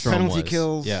Strome Penalty was.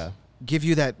 kills. Yeah. Give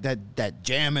you that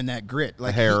jam and that grit.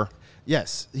 Like hair.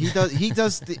 Yes, he does. He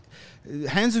does.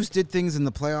 Hanzus did things in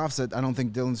the playoffs that I don't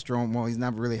think Dylan Strome, well, he's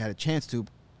not really had a chance to,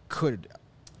 could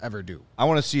ever do. I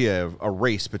want to see a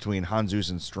race between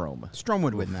Hanzus and Strome. Strome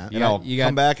would win that. And I'll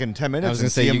come back in 10 minutes I was and gonna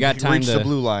say, see you him got time reach to- the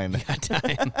blue line.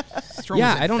 Strome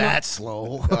Yeah, isn't I don't know. that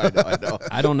slow. I know.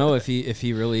 I don't know if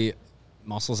he really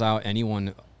muscles out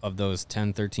anyone of those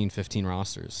 10, 13, 15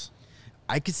 rosters.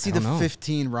 I could see I the don't know.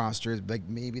 15 rosters, like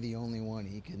maybe the only one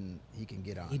he can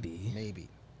get on. Maybe.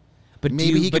 But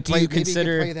Maybe he could play.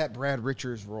 consider? Maybe he could play that Brad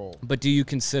Richards role. But do you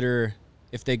consider,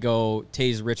 if they go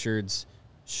Taze, Richards,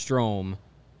 Strome,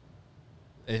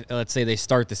 let's say they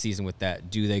start the season with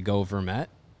that, do they go Vermette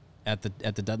at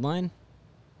the deadline?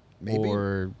 Maybe.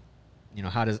 Or,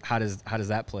 how does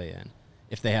that play in?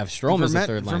 If they have Strome as a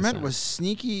third line Vermette center. was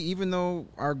sneaky, even though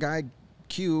our guy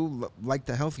Q liked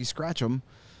the healthy scratch him.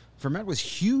 Vermette was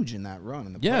huge in that run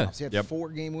in the playoffs. He had 4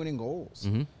 game-winning goals.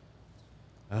 Mm-hmm.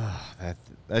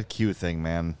 That Q thing,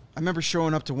 man. I remember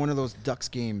showing up to one of those Ducks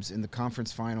games in the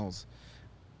conference finals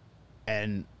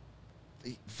and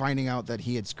finding out that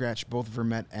he had scratched both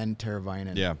Vermette and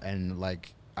Teravainen. Yeah. And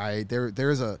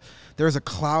there's a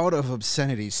cloud of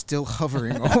obscenity still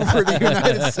hovering over the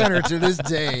United Center to this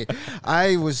day.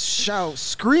 I was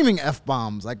screaming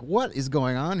F-bombs. Like, what is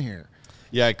going on here?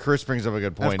 Yeah, Chris brings up a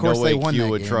good point. of course No way they won Q that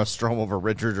would game. trust Strome over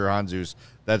Richards or Hanzus.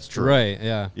 That's true. Right,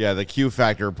 yeah. Yeah, the Q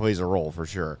factor plays a role for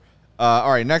sure.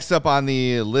 All right, next up on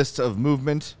the list of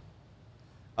movement,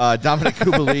 Dominic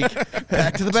Kubalik.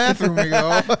 Back to the bathroom we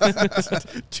go.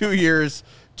 2 years,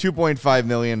 $2.5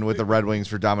 million with the Red Wings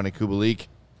for Dominic Kubalik.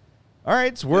 All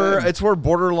right, it's where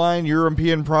borderline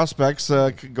European prospects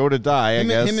go to die, I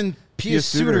guess. Him and Pius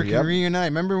Suter can yep. reunite.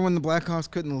 Remember when the Blackhawks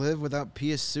couldn't live without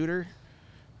Pius Suter?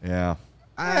 Yeah.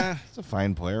 He's a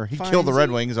fine player. He fine. killed the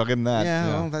Red Wings. I'll give him that.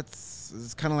 Yeah, well,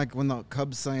 it's kind of like when the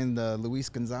Cubs signed Luis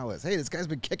Gonzalez. Hey, this guy's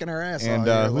been kicking our ass. And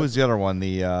all year. who was the other one?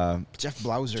 The Jeff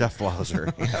Blauser. Jeff Blauser.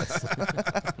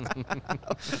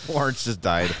 Lawrence just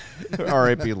died.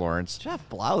 R.I.P. Lawrence. Jeff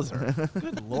Blauser.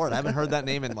 Good Lord. I haven't heard that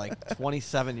name in like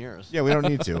 27 years. Yeah, we don't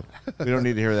need to. We don't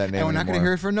need to hear that name And we're not going to anymore.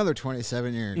 hear it for another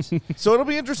 27 years. So it'll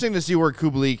be interesting to see where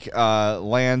Kubalik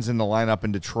lands in the lineup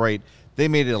in Detroit. They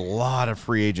made a lot of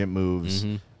free agent moves.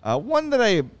 One that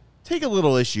I take a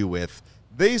little issue with.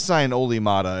 They signed Oli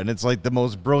Mata, and it's like the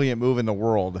most brilliant move in the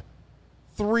world.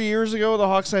 3 years ago, the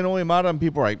Hawks signed Oli Mata, and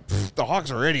people are like, the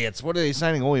Hawks are idiots. What are they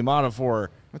signing Oli Mata for?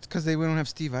 That's because we don't have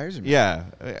Steve Yzerman. Yeah.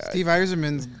 Steve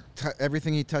Yzerman's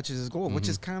everything he touches is gold, which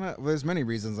is kind of, there's many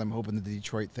reasons I'm hoping the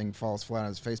Detroit thing falls flat on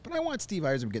his face, but I want Steve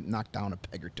Yzerman to get knocked down a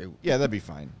peg or two. Yeah, that'd be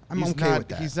fine. I'm He's okay not, with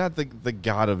that. He's not the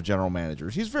god of general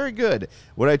managers. He's very good.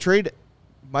 Would I trade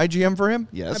my GM for him?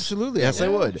 Yes. Absolutely. Yes, I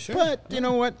would. Sure. But you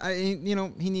know what? He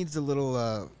needs a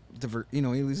little, he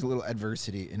needs a little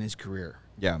adversity in his career.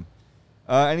 Yeah.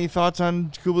 Any thoughts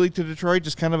on Kubalik to Detroit?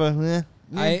 Just kind of a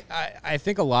I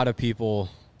think a lot of people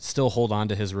still hold on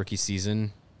to his rookie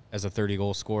season as a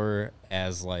 30-goal scorer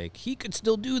as like he could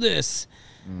still do this.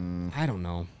 I don't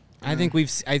know. I think we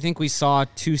saw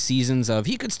 2 seasons of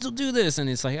he could still do this, and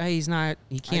it's like he's not.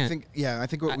 He can't. I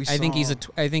think what we saw. I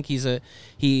think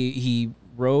he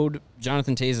rode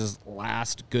Jonathan Taze's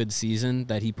last good season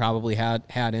that he probably had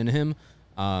in him.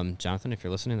 Jonathan, if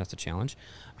you're listening, that's a challenge.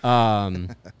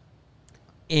 And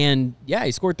yeah,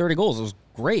 he scored 30 goals. It was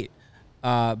great.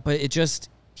 But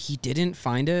he didn't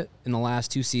find it in the last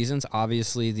 2 seasons.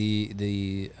 Obviously,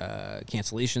 the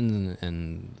cancellations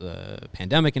and the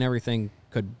pandemic and everything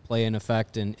could play an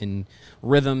effect in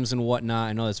rhythms and whatnot.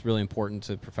 I know that's really important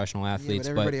to professional athletes,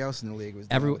 but everybody else in the league was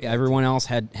everyone else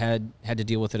had to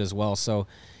deal with it as well. So,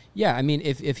 yeah, I mean,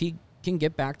 if he can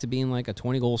get back to being like a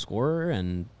 20-goal scorer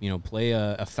and play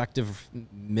a effective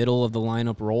middle of the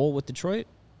lineup role with Detroit,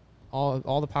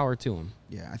 all the power to him.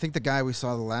 Yeah, I think the guy we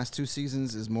saw the last 2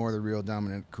 seasons is more the real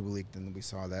dominant Kulik than we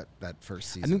saw that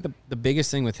first season. I think the biggest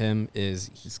thing with him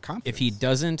is his confidence. If he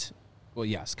doesn't, well,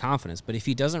 yes, confidence, but if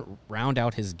he doesn't round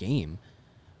out his game,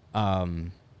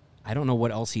 I don't know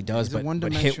what else he does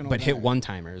but hit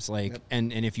one-timers. Like, yep.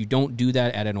 and if you don't do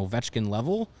that at an Ovechkin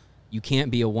level, you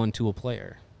can't be a one-tool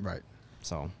player. Right.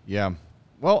 So. Yeah.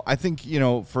 Well, I think,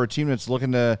 for a team that's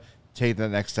looking to take the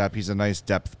next step, he's a nice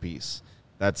depth piece.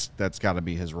 That's got to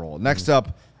be his role. Next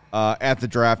up, at the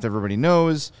draft, everybody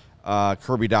knows,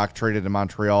 Kirby Dach traded to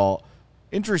Montreal.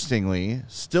 Interestingly,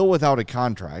 still without a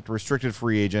contract, restricted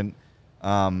free agent,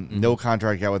 no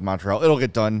contract yet with Montreal. It'll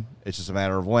get done. It's just a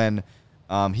matter of when.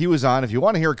 He was on, if you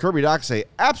want to hear Kirby Dach say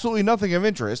absolutely nothing of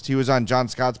interest, he was on John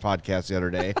Scott's podcast the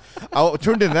other day. I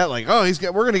tuned into that like,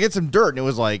 we're going to get some dirt. And it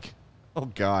was like, oh,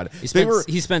 God.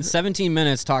 He spent 17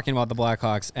 minutes talking about the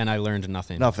Blackhawks, and I learned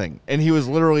nothing. Nothing. And he was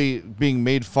literally being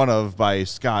made fun of by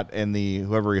Scott and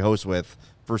whoever he hosts with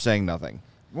for saying nothing.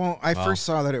 Well, I first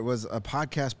saw that it was a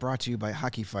podcast brought to you by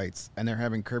Hockey Fights, and they're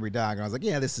having Kirby Dach, and I was like,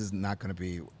 yeah, this is not going to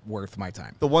be worth my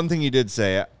time. The one thing he did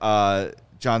say,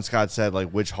 John Scott said, like,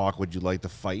 which Hawk would you like to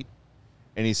fight?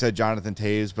 And he said Jonathan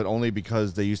Toews, but only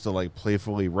because they used to, like,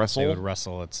 playfully wrestle. They would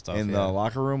wrestle at stuff, in the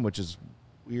locker room, which is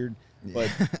weird.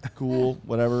 But cool,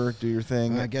 whatever, do your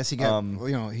thing. I guess he got,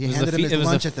 he handed him his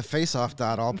lunch at the face-off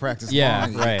dot all practice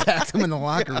long. Right. He attacked him in the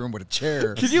locker room with a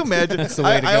chair. Can you imagine? That's the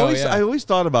way to go, I always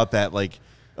thought about that, like,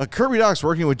 Kirby Dach's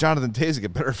working with Jonathan Toews to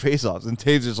get better face-offs, and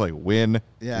Toews is like, win.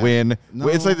 No.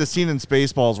 It's like the scene in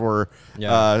Spaceballs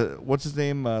where, what's his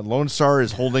name? Lone Star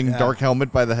is holding Dark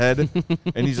Helmet by the head,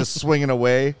 and he's just swinging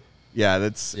away. Yeah,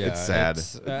 it's sad.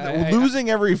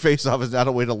 Losing every face-off is not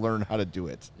a way to learn how to do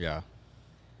it. Yeah.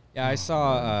 Yeah, I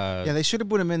saw. They should have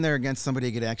put him in there against somebody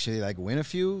who could actually like win a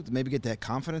few, maybe get that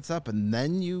confidence up, and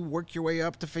then you work your way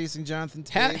up to facing Jonathan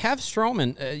Toews. Have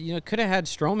Stroman. Could have had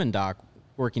Stroman Dach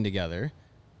working together,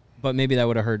 but maybe that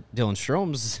would have hurt Dylan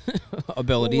Strom's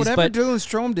abilities. Well, whatever Dylan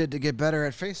Strome did to get better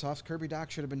at faceoffs, Kirby Dach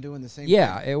should have been doing the same.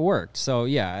 Yeah, thing. it worked. So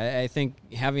I think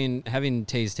having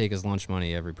Toews take his lunch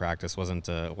money every practice wasn't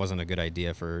a good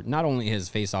idea for not only his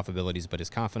faceoff abilities but his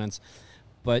confidence.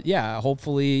 But yeah,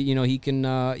 hopefully, he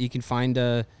can find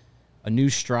a new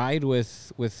stride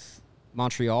with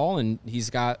Montreal, and he's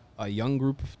got a young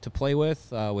group to play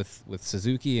with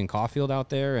Suzuki and Caulfield out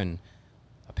there, and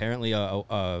apparently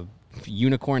a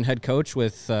unicorn head coach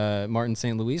with Martin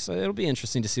St. Louis. So it'll be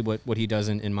interesting to see what he does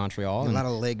in Montreal. A lot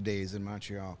of leg days in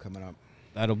Montreal coming up.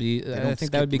 That'll be. I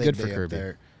think that would be good for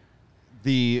Kirby.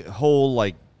 The whole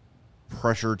like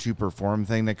pressure to perform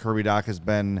thing that Kirby Dach has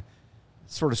been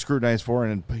sort of scrutinized for,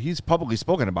 and he's publicly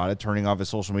spoken about it, turning off his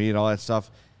social media and all that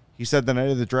stuff. He said the night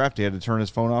of the draft he had to turn his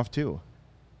phone off too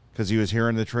because he was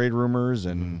hearing the trade rumors,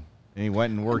 and he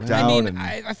went and worked out. I mean,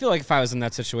 I feel like if I was in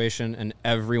that situation and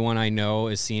everyone I know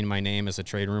is seeing my name as a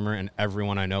trade rumor and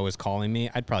everyone I know is calling me,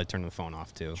 I'd probably turn the phone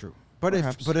off too. True. But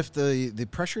if the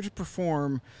pressure to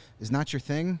perform is not your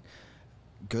thing,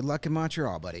 good luck in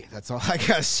Montreal, buddy. That's all I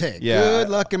gotta say. Yeah, good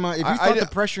luck in Montreal. If you thought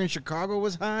the pressure in Chicago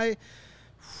was high,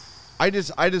 I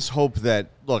just hope that,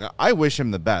 look, I wish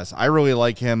him the best. I really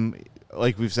like him.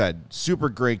 Like we've said, super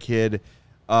great kid.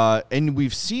 And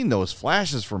we've seen those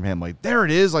flashes from him. Like, there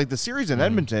it is. Like, the series in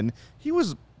Edmonton, he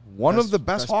was one of the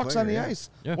best Hawks on the ice.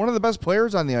 Yeah. One of the best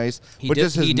players on the ice. He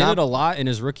did it a lot in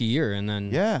his rookie year. And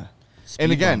then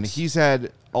and again, he's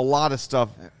had a lot of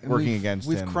stuff working against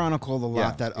him. We've chronicled a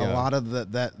lot that a lot of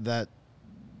that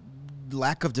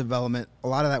lack of development, a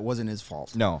lot of that wasn't his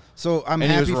fault. No. So I'm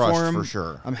happy for him. For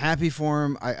sure. I'm happy for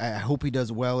him. I hope he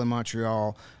does well in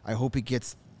Montreal. I hope he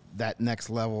gets that next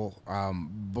level.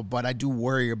 But I do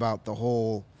worry about the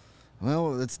whole,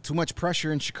 it's too much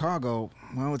pressure in Chicago.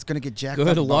 Well, it's going to get jacked up.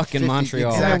 Good luck in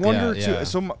Montreal. Exactly. And I wonder, too,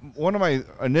 so one of my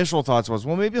initial thoughts was,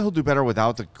 well, maybe he'll do better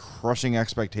without the crushing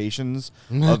expectations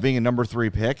of being a number 3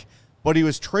 pick. But he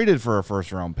was traded for a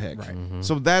first-round pick. Right. Mm-hmm.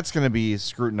 So that's going to be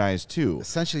scrutinized, too.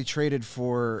 Essentially traded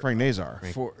for Frank Nazar.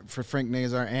 For Frank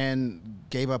Nazar, and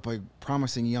gave up a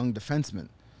promising young defenseman.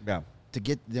 Yeah. To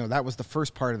get, that was the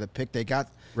first part of the pick. They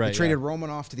traded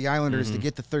Romanoff to the Islanders to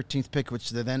get the 13th pick,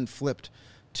 which they then flipped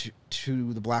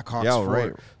to the Blackhawks for.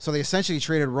 Right. So they essentially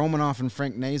traded Romanoff and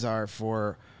Frank Nazar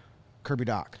for Kirby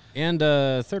Dach. And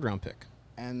a third-round pick.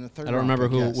 And the third I don't round remember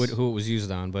pick, who yes. who it was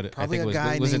used on, but Probably I think a it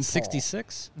guy was it named Paul.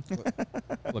 66?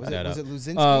 Look that up. Was it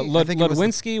Luzinski? I think it was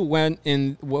Ludwinski went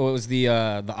in what was the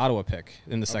Ottawa pick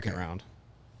in the second round.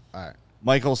 All right.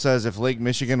 Michael says if Lake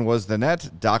Michigan was the net,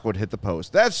 Doc would hit the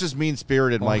post. That's just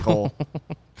mean-spirited, Michael.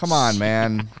 Come on,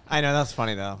 man. I know that's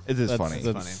funny though. It is That's funny.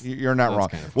 funny. You're not That's wrong.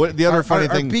 kind of What the other funny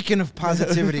Our thing beacon of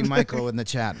positivity, Michael, in the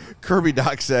chat. Kirby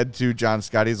Doc said to John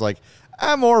Scott, he's like,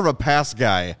 I'm more of a pass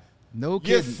guy. No You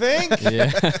kidding. think?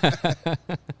 Yeah.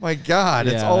 My God,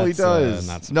 it's Yeah, all he that's, does.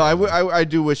 not No, I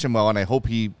do wish him well, and I hope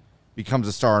he becomes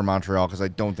a star in Montreal because I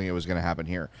don't think it was going to happen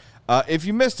here. If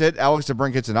you missed it, Alex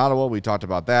DeBrinket's in Ottawa. We talked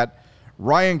about that.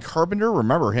 Ryan Carpenter,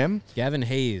 remember him? Gavin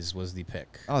Hayes was the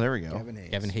pick. Oh, there we go.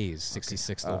 Gavin Hayes,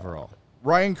 66th overall.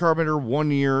 Ryan Carpenter,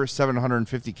 1 year,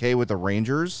 $750K with the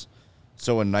Rangers.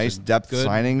 So a nice depth Good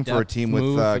signing for a depth team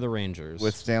move with for the Rangers.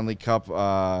 with Stanley Cup.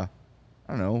 I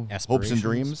don't know, hopes and Aspirations.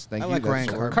 dreams. Thank I you. like That's Ryan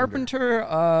the word. Carpenter,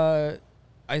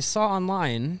 I saw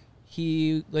online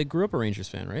he grew up a Rangers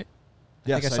fan, right? I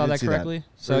think I saw did that see correctly.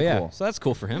 So Very yeah, cool. so that's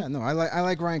cool for him. Yeah, no, I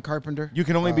like Ryan Carpenter. You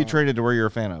can only be traded to where you're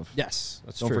a fan of. Yes,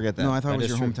 that's Don't true. forget that. No, I thought That it was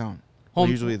is your true. hometown. Well,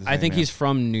 usually the I same, think yeah. he's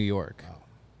from New York.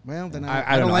 Well, then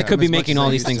I don't know. like I could him be as much making as I all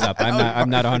these used to. things up.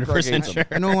 I'm not 100% sure.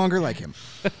 I no longer like him.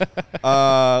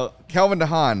 Calvin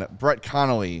DeHaan, Brett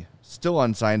Connolly, still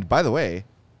unsigned. By the way,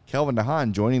 Calvin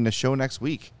DeHaan joining the show next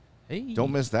week. Hey,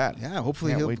 Don't miss that. Yeah,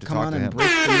 hopefully Can't he'll wait to come talk on to and him. break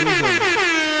the news of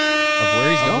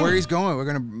where he's of going. where he's going. We're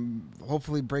gonna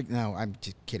hopefully break. No, I'm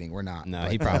just kidding. We're not. No,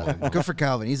 But, he probably won't. Good for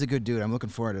Calvin. He's a good dude. I'm looking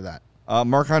forward to that.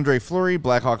 Marc-Andre Fleury,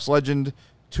 Blackhawks legend,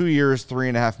 2 years,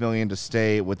 $3.5 million to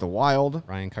stay with the Wild.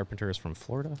 Ryan Carpenter is from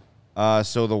Florida.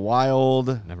 So the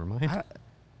Wild, Never mind.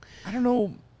 I don't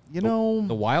know. You know,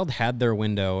 The Wild had their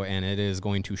window, and it is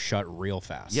going to shut real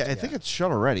fast. yeah, I think it's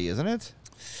shut already, isn't it?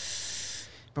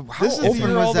 But how This is the open year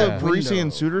was all the that Parisi window?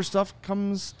 and Suter stuff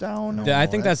comes down. I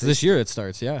think that's this year it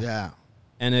starts. Yeah. Yeah,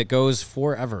 And it goes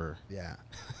forever. yeah.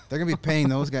 They're gonna be paying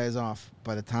those guys off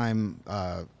by the time.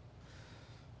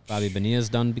 Bobby Bonilla's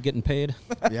done getting paid.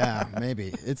 Yeah,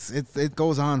 maybe it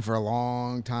goes on for a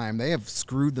long time. They have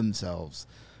screwed themselves.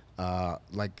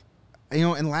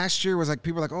 And last year was like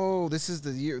people were like, oh, this is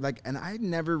the year. And I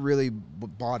never really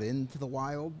bought into the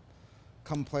Wild.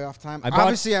 Come playoff time,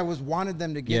 obviously I wanted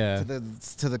them to get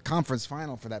to the conference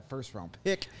final for that first round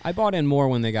pick. I bought in more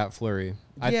when they got Fleury.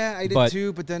 I did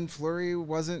too, but then Fleury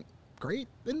wasn't great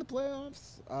in the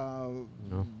playoffs.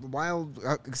 The Wild,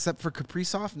 except for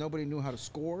Kaprizov, nobody knew how to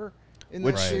score in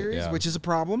that Right, series, yeah. which is a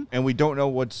problem. And we don't know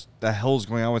what the hell's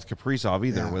going on with Kaprizov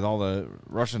either, Yeah. with all the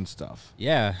Russian stuff.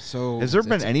 Yeah. So Has there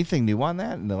been anything new on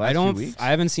that in the last few weeks? I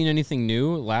haven't seen anything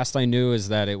new. Last I knew is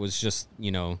that it was just,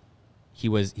 he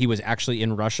was actually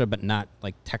in Russia, but not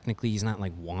technically he's not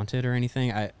wanted or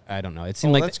anything. I don't know. It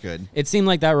seemed that's good. It seemed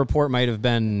like that report might have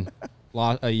been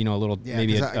a little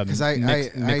maybe a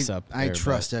mix up. I there,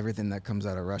 trust everything that comes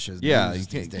out of Russia. Yeah, news you these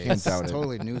can't days. doubt it. It's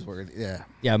totally newsworthy. Yeah,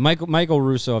 Yeah, Michael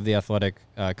Russo of The Athletic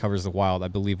covers the Wild. I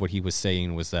believe what he was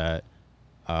saying was that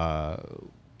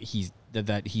he's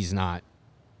not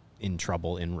in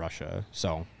trouble in Russia.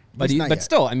 So, but He's not yet.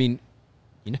 still, I mean,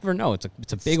 you never know. It's a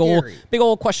big scary.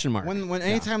 old question mark. when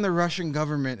anytime the Russian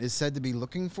government is said to be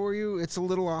looking for you, it's a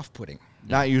little off-putting.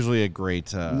 Not usually a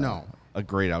great a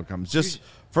great outcome. Just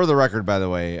for the record, by the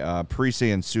way,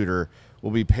 Parisi and Suter will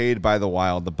be paid by the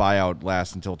Wild. The buyout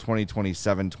lasts until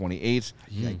 2027-28.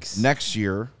 Yikes. Next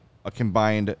year, a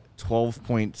combined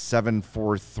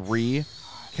 12.743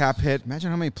 cap hit. Imagine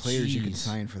how many players you could Jeez.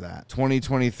 sign for that.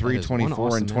 2023-24 and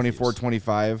Austin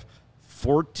 24-25.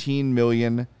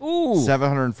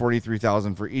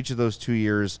 $14,743,000 for each of those 2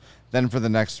 years. Then for the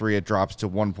next three, it drops to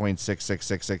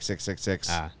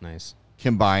 1.666666 Nice.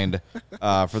 combined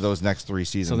for those next 3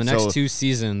 seasons. So the next 2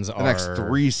 seasons are the next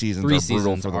 3 seasons are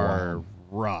brutal for the Wild.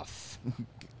 rough.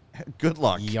 Good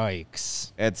luck.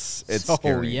 Yikes. It's So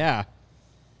scary. yeah.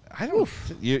 I don't.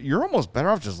 You're almost better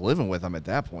off just living with them at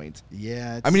that point.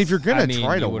 Yeah. I mean, if you're gonna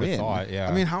try you to would've win, thought, yeah.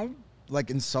 I mean, how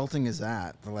insulting is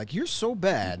that? They're like, you're so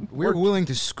bad. We're willing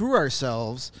to screw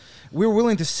ourselves. We're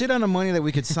willing to sit on the money that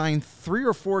we could sign 3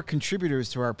 or 4 contributors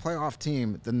to our playoff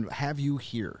team than have you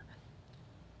here.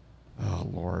 oh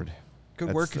Lord,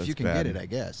 Good work if you can get it, I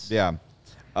guess. Yeah.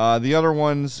 The other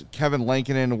ones, Kevin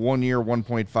Lankinen, 1 year,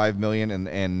 $1.5 million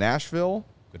in Nashville,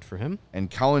 Good for him.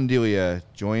 and Colin Delia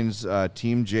joins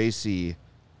Team JC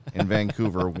in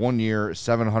Vancouver, 1 year,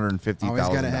 $750,000. Always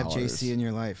got to have JC in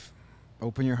your life.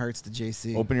 Open your hearts to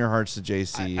JC. Open your hearts to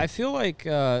JC. I feel like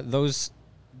those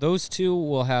two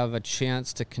will have a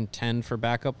chance to contend for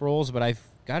backup roles, but I've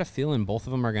got a feeling both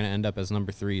of them are going to end up as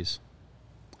number 3s. Who's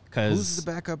Because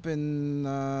the backup in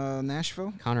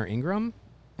Nashville? Connor Ingram,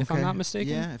 if I'm not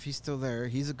mistaken. Yeah, if he's still there,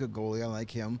 he's a good goalie. I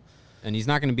like him. And he's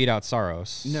not going to beat out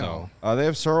Saros. No. So. They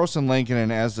have Saros and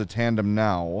Lankinen as the tandem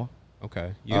now.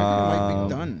 Okay. It might be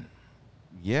done.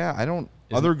 Yeah, I don't.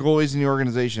 Other goalies in the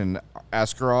organization: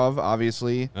 Askarov,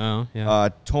 obviously. Oh, yeah.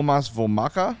 Tomas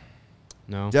Vomaka,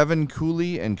 No. Devin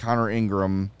Cooley, and Connor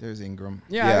Ingram. There's Ingram.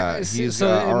 Yeah. He's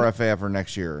RFA for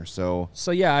next year. So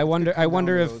yeah, I wonder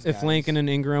those if guys. Lankin and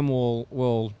Ingram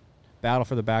will battle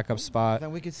for the backup spot.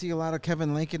 Then we could see a lot of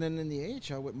Kevin Lankinen in the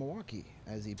AHL with Milwaukee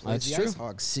as he plays That's the true. Ice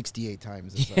Hogs 68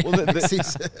 times. well,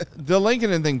 the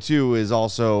Lankinen thing too is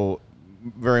also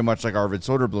very much like Arvid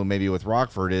Soderblom, maybe with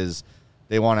Rockford, is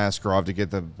they want Askarov to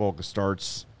get the bulk of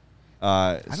starts,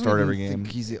 start every game.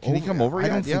 Can he come over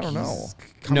yet? I don't know.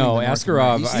 No,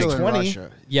 Askarov, He's still in 20.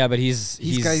 Russia. Yeah, but he's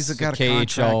got a contract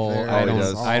KHL. there. I Oh, he don't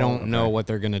does. I don't know Okay. what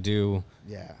they're gonna do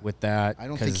Yeah. with that. I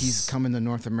don't think 'cause- he's coming to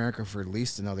North America for at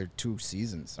least another 2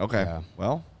 seasons. Okay. Yeah.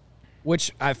 Well,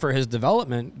 Which for his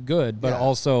development, good, but Yeah.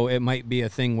 also it might be a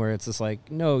thing where it's just like,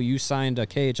 no, you signed a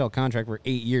KHL contract for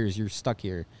 8 years, you're stuck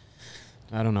here.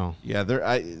 I don't know. yeah.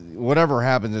 Whatever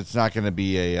happens, it's not going to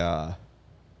be a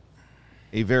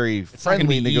very It's not gonna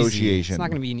friendly be easy. negotiation. It's not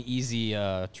going to be an easy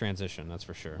transition, that's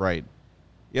for sure. Right.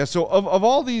 Yeah, so of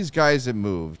all these guys that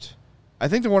moved, I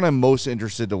think the one I'm most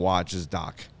interested to watch is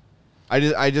Doc. I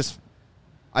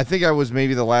think I was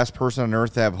maybe the last person on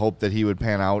earth to have hope that he would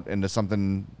pan out into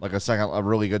something like a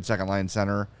really good second line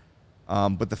center.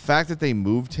 But the fact that they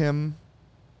moved him,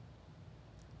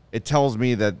 it tells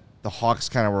me that the Hawks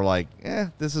kind of were like,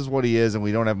 this is what he is, and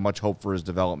we don't have much hope for his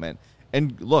development.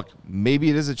 And look, maybe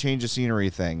it is a change of scenery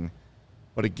thing,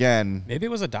 but again, Maybe it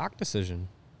was a Doc decision.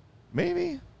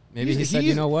 maybe. Maybe he said,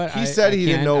 you know what? He said he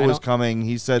didn't know it was don't- coming.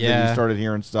 He said that Yeah. he started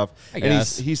hearing stuff. I And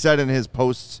guess. he said in his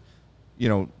postseason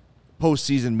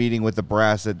meeting with the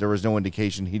brass that there was no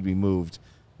indication he'd be moved.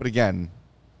 But again,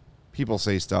 people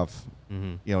say stuff,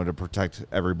 to protect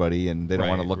everybody, and they don't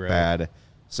want to look Right. bad.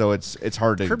 So it's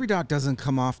hard to. Kirby Doc doesn't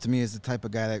come off to me as the type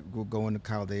of guy that will go into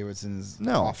Kyle Davidson's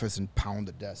office and pound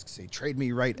the desk, say, trade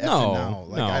me right effing now.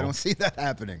 Like, I don't see that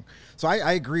happening. So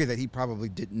I agree that he probably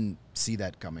didn't see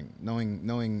that coming,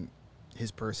 knowing his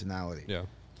personality. Yeah,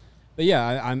 but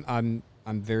yeah, I'm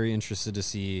very interested to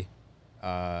see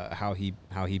how he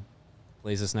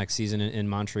plays this next season in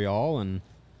Montreal, and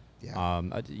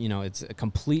it's a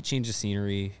complete change of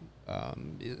scenery.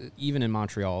 Even in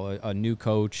Montreal, a new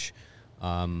coach,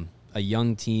 a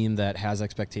young team that has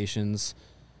expectations.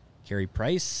 Carey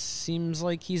Price seems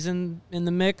like he's in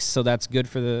the mix, so that's good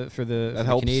for the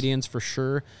helps. Canadians for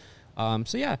sure.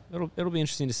 So yeah, it'll be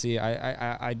interesting to see.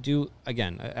 I do,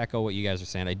 again, I echo what you guys are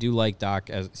saying. I do like Doc.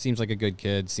 Seems like a good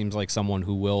kid. Seems like someone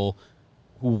who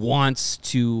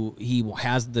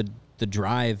has the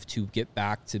drive to get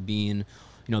back to being,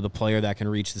 the player that can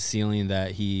reach the ceiling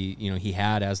that he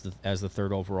had as the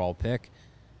third overall pick.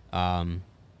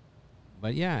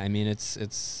 But yeah, I mean,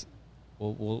 it's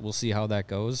we'll see how that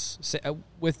goes.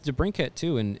 With DeBrincat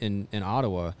too in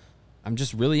Ottawa, I'm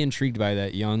just really intrigued by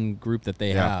that young group that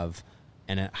they have,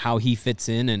 and how he fits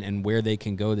in and where they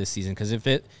can go this season. Because if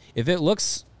it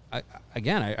looks,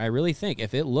 again, I really think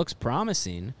if it looks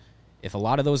promising, if a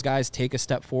lot of those guys take a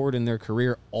step forward in their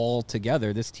career all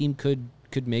together, this team could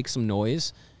make some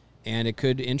noise, and it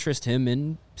could interest him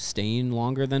in staying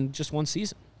longer than just one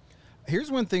season.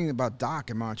 Here's one thing about Doc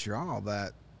in Montreal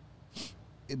that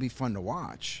it'd be fun to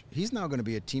watch. He's now going to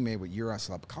be a teammate with Juraj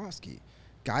Slafkovsky.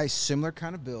 Guy similar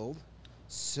kind of build,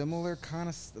 similar kind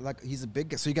of like he's a big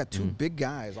guy. So you got two big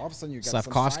guys. All of a sudden you got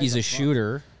Slafkovsky's a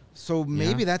shooter. So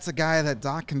maybe that's a guy that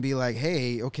Doc can be like,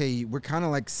 hey, okay, we're kind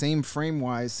of like same frame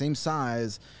wise, same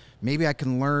size. Maybe I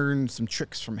can learn some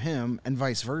tricks from him, and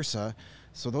vice versa.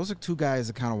 So those are two guys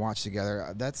to kind of watch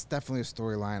together. That's definitely a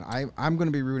storyline. I'm going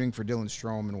to be rooting for Dylan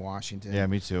Strome in Washington. Yeah,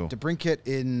 me too. DeBrincat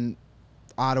in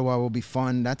Ottawa will be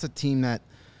fun. That's a team that,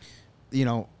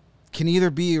 can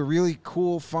either be a really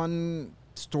cool, fun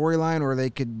storyline, or they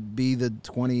could be the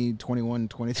 20, 21,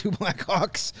 22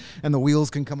 Blackhawks, and the wheels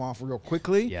can come off real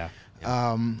quickly. Yeah.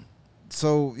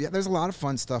 So, there's a lot of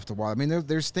fun stuff to watch. I mean,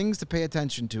 there's things to pay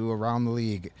attention to around the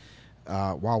league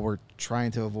while we're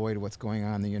trying to avoid what's going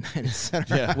on in the United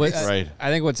Center. Yeah, right. I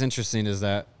think what's interesting is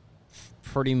that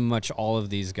pretty much all of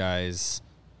these guys,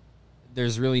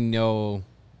 there's really no,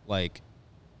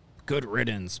 good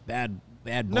riddance, bad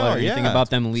blood, or anything about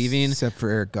them leaving. Except for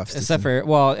Eric Gustafson.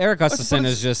 Eric Gustafson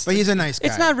is just... But he's a nice guy.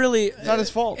 It's not really... It's not his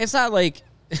fault. It's not like...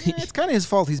 It's kind of his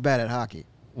fault he's bad at hockey.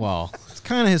 Well... It's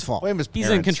kind of his fault. Blame his He's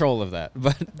parents. in control of that.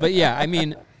 But yeah, I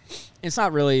mean... It's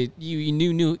not really you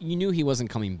knew he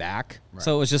wasn't coming back,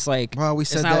 so it was just like, well, we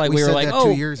said it's not that- like we we were said like, that oh,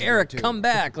 2 years ago, Eric, too. come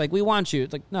back, like we want you.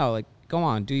 It's like, no, like go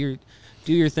on, do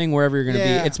do your thing wherever you're going to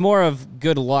Yeah. be. It's more of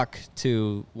good luck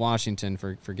to Washington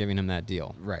for giving him that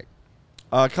deal. Right.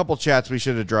 A couple chats we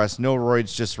should address. No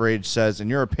Roids Just Rage says, in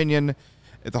your opinion,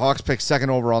 if the Hawks pick second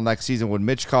overall next season, would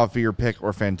Michkov be your pick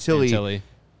or Fantilli?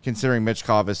 Considering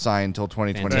Michkov is signed until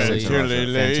 2026.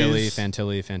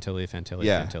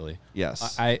 Fantilli.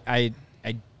 Yes. I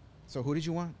So who did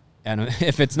you want? Adam,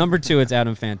 if it's number 2, it's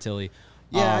Adam Fantilli.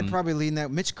 Yeah, I'd probably lean that.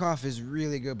 Michkov is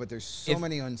really good, but there's so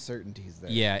many uncertainties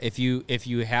there. Yeah, if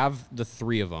you have the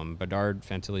 3 of them, Bedard,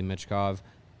 Fantilli,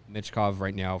 Michkov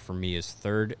right now for me is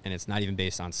 3rd, and it's not even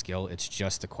based on skill. It's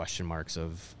just the question marks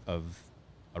of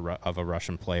a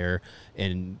Russian player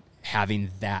and having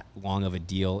that long of a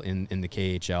deal in the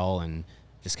KHL and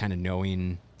just kind of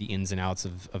knowing the ins and outs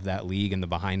of that league and the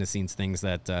behind the scenes things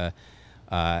that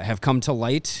have come to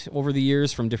light over the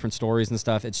years from different stories and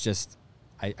stuff. It's just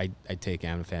I take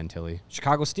Adam Fantilli.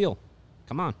 Chicago Steel,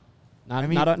 come on,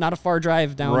 not a far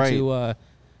drive down to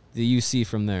the UC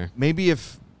from there. Maybe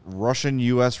if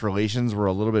Russian-U.S. relations were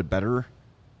a little bit better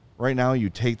right now, you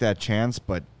take that chance,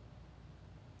 but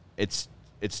it's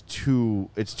too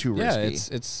risky. Yeah,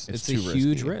 it's a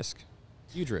huge risk.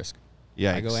 Huge risk.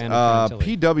 Yeah. I go Adam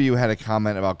Fantilli. PW had a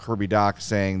comment about Kirby Dach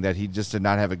saying that he just did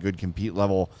not have a good compete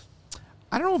level.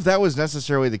 I don't know if that was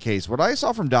necessarily the case. What I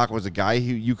saw from Dach was a guy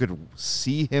who you could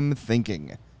see him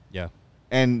thinking. Yeah.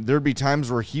 And there'd be times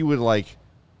where he would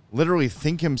literally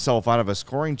think himself out of a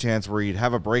scoring chance where he'd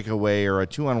have a breakaway or a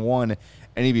 2-on-1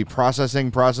 and he'd be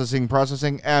processing.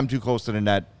 I'm too close to the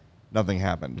net. Nothing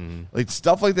happened. Mm-hmm.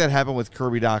 Stuff like that happened with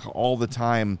Kirby Dach all the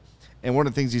time. And one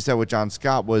of the things he said with John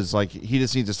Scott was he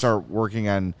just needs to start working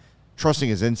on trusting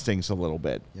his instincts a little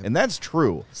bit. Yep. And that's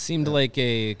true. Seemed like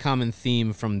a common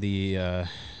theme from the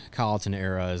Colleton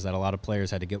era is that a lot of players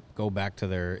had to go back to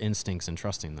their instincts and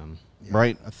trusting them. Yeah.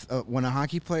 Right. When a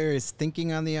hockey player is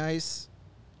thinking on the ice,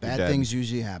 bad things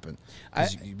usually happen.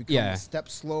 You become a step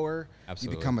slower.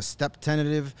 Absolutely. You become a step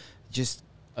tentative. Just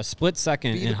a split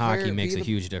second in hockey makes a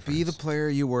huge difference. Be the player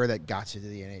you were that got you to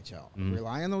the NHL. Mm-hmm.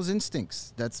 Rely on those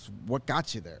instincts. That's what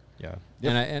got you there. Yeah.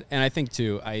 Yep. And I think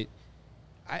too, I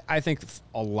think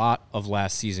a lot of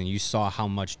last season you saw how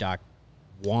much Dach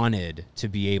wanted to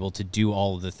be able to do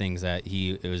all of the things that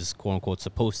he was quote unquote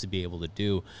supposed to be able to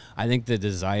do. I think the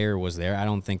desire was there. I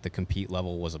don't think the compete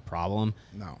level was a problem.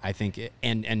 No. I think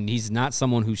and he's not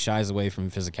someone who shies away from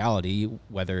physicality,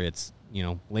 whether it's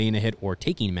laying a hit or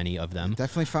taking many of them.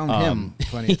 Definitely found him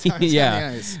plenty of times. Yeah.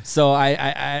 On the ice. So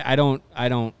I don't.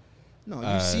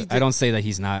 No, you see, I don't say that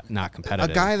he's not competitive.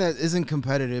 A guy that isn't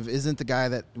competitive isn't the guy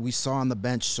that we saw on the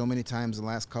bench so many times in the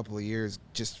last couple of years,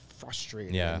 just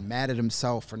frustrated and mad at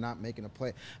himself for not making a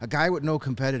play. A guy with no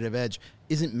competitive edge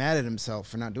isn't mad at himself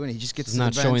for not doing it. He just gets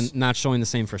not to the bench. not showing the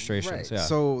same frustrations. Right. Yeah.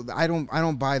 So I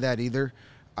don't buy that either.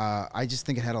 I just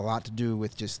think it had a lot to do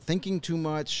with just thinking too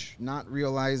much, not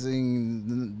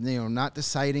realizing, not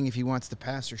deciding if he wants to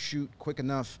pass or shoot quick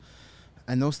enough,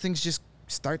 and those things just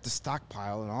start to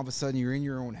stockpile, and all of a sudden you're in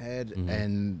your own head,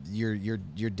 and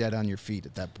you're dead on your feet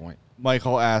at that point.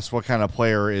 Michael asked, what kind of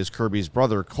player is Kirby's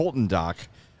brother, Colton Dach?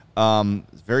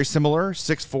 Very similar,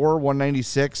 6'4",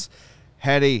 196,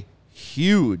 had a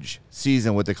huge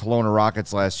season with the Kelowna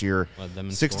Rockets last year.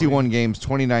 61 games,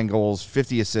 29 goals,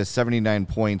 50 assists, 79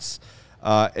 points.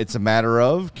 It's a matter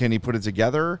of, can he put it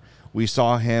together? We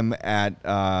saw him at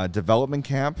development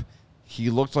camp. He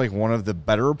looked like one of the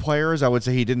better players. I would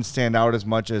say he didn't stand out as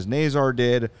much as Nazar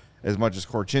did, as much as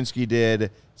Korchinski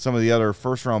did, some of the other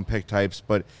first-round pick types,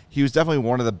 but he was definitely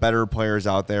one of the better players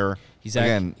out there.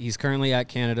 He's currently at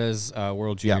Canada's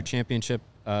World Junior Championship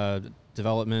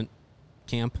development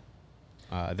camp,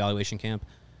 evaluation camp.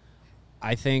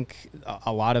 I think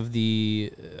a lot of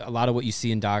what you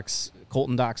see in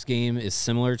Colton Dach's game is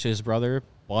similar to his brother,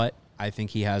 but I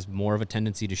think he has more of a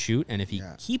tendency to shoot, and if he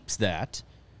keeps that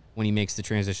when he makes the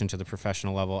transition to the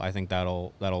professional level, I think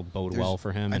that'll bode well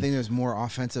for him. I think there's more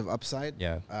offensive upside.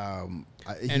 Yeah.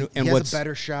 He has a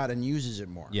better shot and uses it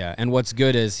more. Yeah, and what's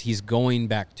good is he's going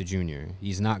back to junior.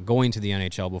 He's not going to the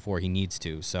NHL before he needs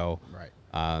to. So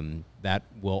that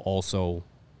will also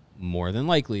more than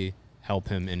likely help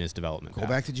him in his development. Go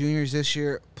back to juniors this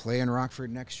year, play in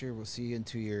Rockford next year. We'll see you in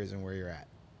 2 years and where you're at.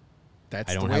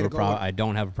 I don't have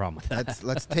a problem with that.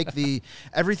 Let's take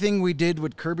everything we did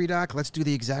with Kirby Dach. Let's do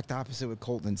the exact opposite with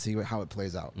Colton and see how it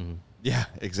plays out. Mm-hmm. Yeah,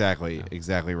 exactly. Yeah.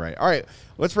 Exactly right. All right,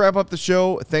 let's wrap up the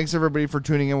show. Thanks, everybody, for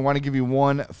tuning in. We want to give you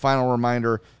one final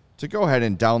reminder to go ahead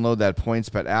and download that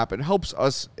PointsBet app. It helps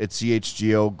us at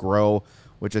CHGO grow,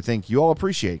 which I think you all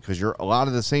appreciate because a lot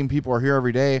of the same people are here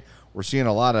every day. We're seeing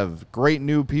a lot of great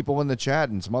new people in the chat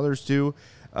and some others too.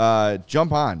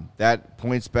 jump on that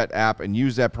PointsBet app and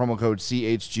use that promo code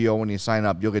CHGO when you sign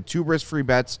up. You'll get 2 risk-free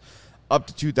bets up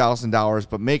to $2,000,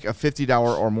 but make a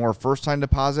 $50 or more first-time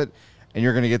deposit, and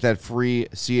you're going to get that free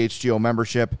CHGO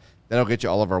membership. That'll get you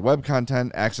all of our web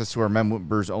content, access to our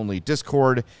members-only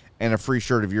Discord, and a free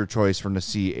shirt of your choice from the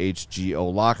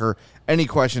CHGO locker. Any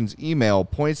questions, email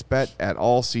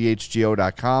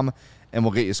pointsbet@allchgo.com, and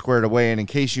we'll get you squared away. And in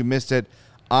case you missed it,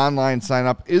 online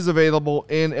sign-up is available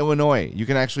in Illinois. You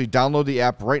can actually download the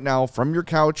app right now from your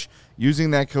couch.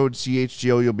 Using that code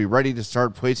CHGO, you'll be ready to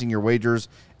start placing your wagers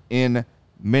in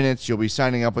minutes. You'll be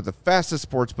signing up with the fastest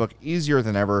sportsbook, easier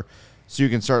than ever, so you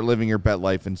can start living your bet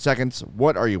life in seconds.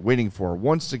 What are you waiting for?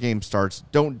 Once the game starts,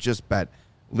 don't just bet.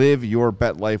 Live your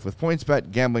bet life with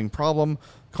PointsBet. Gambling problem?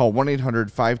 Call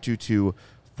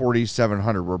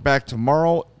 1-800-522-4700. We're back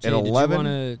tomorrow at 11. Did you want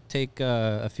to take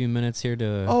a few minutes here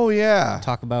to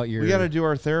talk about your... We got to do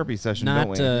our therapy session, don't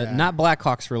we? Not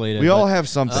Blackhawks related. We all have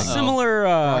something. Similar...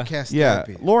 Broadcast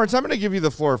therapy. Lawrence, I'm going to give you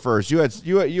the floor first. You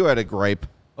had a gripe.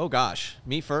 Oh, gosh.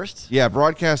 Me first? Yeah,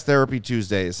 broadcast therapy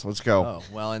Tuesdays. Let's go. Oh,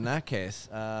 well, in that case,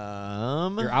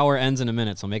 your hour ends in a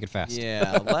minute, so make it fast.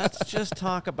 Yeah, let's just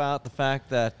talk about the fact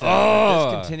that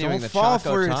discontinuing Don't the fall Choco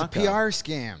for it. It's a Taco. PR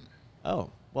scam. Oh,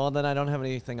 well, then I don't have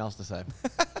anything else to say.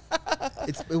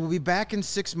 It will be back in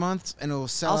 6 months, and it will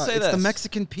sell I'll out. say It's the this.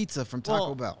 Mexican pizza from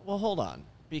Taco Bell. Well, hold on.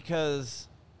 Because,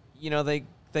 they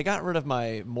got rid of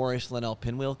my Maurice Linnell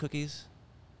pinwheel cookies,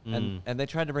 and they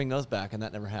tried to bring those back, and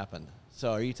that never happened.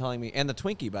 So are you telling me, and the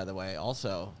Twinkie, by the way,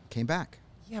 also. Came back.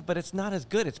 Yeah, but it's not as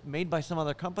good. It's made by some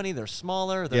other company. They're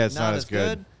smaller. They're it's not as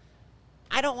good.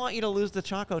 I don't want you to lose the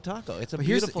Choco Taco. It's a But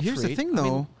beautiful here's treat. the thing, though. I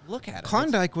mean, look at it.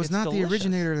 Klondike was It's not delicious. the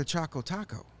originator of the Choco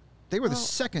Taco. They were the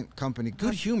second company.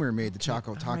 Good Humor made the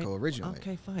Choco Taco originally.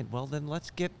 Okay, fine. Well, then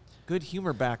let's get Good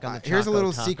Humor back on the Choco Here's a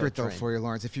little Taco secret, though, train. for you,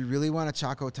 Lawrence. If you really want a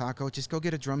Choco Taco, just go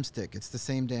get a drumstick. It's the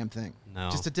same damn thing. No.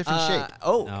 Just a different shape.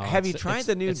 Oh, No, have you it's- tried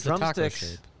the new it's the taco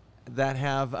drumsticks shape. that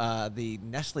have the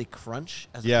Nestle Crunch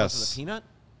as Yes. opposed to the peanut?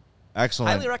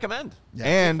 Excellent. Highly recommend. Yeah.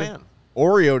 And Big fan.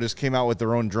 Oreo just came out with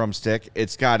their own drumstick.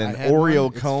 It's got an I had Oreo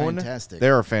one. It's cone. fantastic.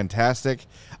 They're fantastic.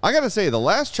 I got to say, the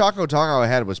last Choco Taco I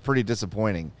had was pretty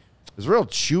disappointing. It was real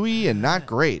chewy and not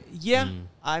great. Yeah.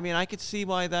 I mean, I could see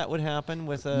why that would happen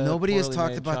with a Nobody has poorly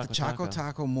talked made about the Choco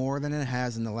Taco more than it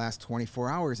has in the last 24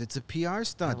 hours. It's a PR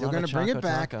stunt. They're love a going to bring it Choco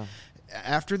back Taco.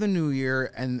 after the new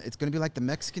year, and it's going to be like the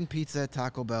Mexican pizza at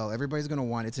Taco Bell. Everybody's going to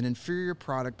want it. It's an inferior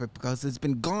product, but because it's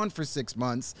been gone for 6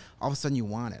 months, all of a sudden you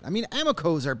want it. I mean,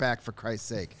 Amicos are back, for Christ's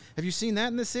sake. Have you seen that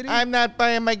in the city? I'm not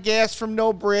buying my gas from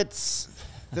No Brits.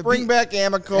 The Bring back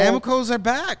Amico. Amicos are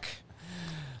back.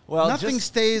 Well, Nothing just-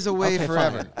 stays away okay,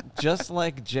 forever. fine. Just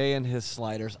like Jay and his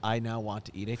sliders, I now want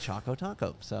to eat a Choco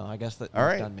Taco. So I guess that All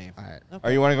right. done me. All right. Okay.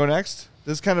 Are you want to go next?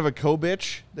 This is kind of a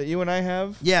co-bitch that you and I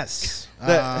have. Yes.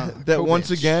 That once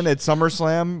co-bitch. again at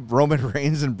SummerSlam, Roman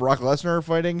Reigns and Brock Lesnar are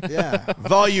fighting. Yeah.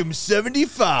 Volume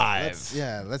 75.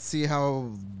 Let's see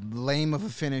how lame of a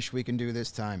finish we can do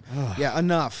this time. Yeah,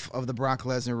 enough of the Brock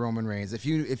Lesnar Roman Reigns. If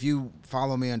you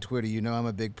follow me on Twitter, you know I'm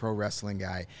a big pro wrestling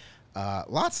guy.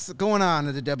 Lots going on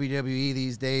in the WWE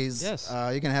these days. Yes.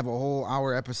 You're gonna have a whole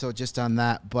hour episode just on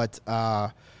that. But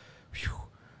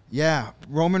yeah,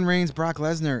 Roman Reigns, Brock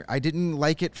Lesnar. I didn't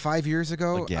like it 5 years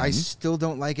ago. Again? I still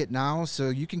don't like it now. So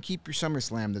you can keep your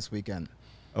SummerSlam this weekend.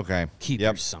 Okay. Keep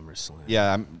Yep. your SummerSlam.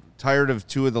 Yeah, I'm tired of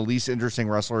two of the least interesting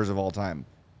wrestlers of all time.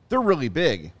 They're really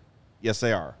big. Yes,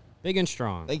 they are. Big and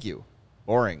strong. Thank you.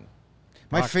 Boring.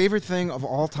 My favorite thing of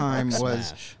all time was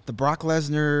Smash. the Brock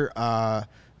Lesnar,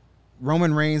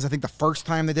 Roman Reigns. I think the first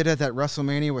time they did it at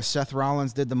WrestleMania was Seth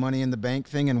Rollins did the Money in the Bank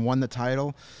thing and won the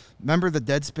title. Remember the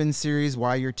Deadspin series,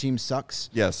 Why Your Team Sucks?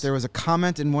 Yes. There was a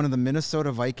comment in one of the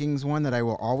Minnesota Vikings one that I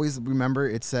will always remember.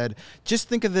 It said, just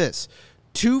think of this.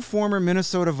 2 former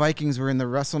Minnesota Vikings were in the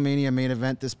WrestleMania main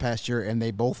event this past year, and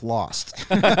they both lost.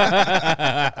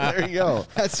 There you go.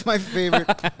 That's my favorite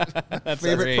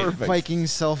great. Perfect.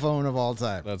 Vikings cell phone of all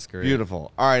time. That's great.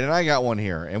 Beautiful. All right, and I got one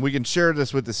here, and we can share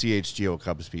this with the CHGO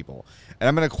Cubs people. And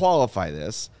I'm going to qualify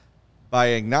this by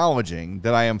acknowledging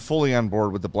that I am fully on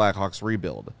board with the Blackhawks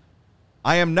rebuild.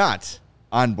 I am not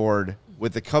on board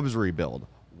with the Cubs rebuild.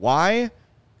 Why?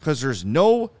 Because there's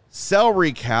no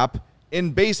salary cap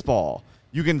in baseball.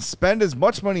 You can spend as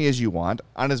much money as you want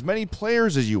on as many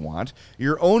players as you want.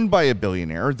 You're owned by a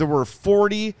billionaire. There were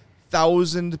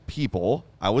 40,000 people,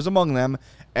 I was among them,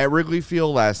 at Wrigley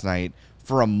Field last night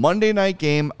for a Monday night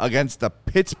game against the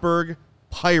Pittsburgh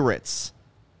Pirates.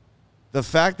 The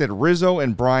fact that Rizzo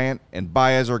and Bryant and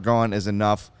Baez are gone is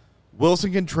enough.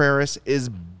 Wilson Contreras is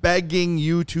begging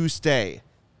you to stay.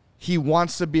 He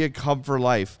wants to be a Cub for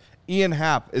life. Ian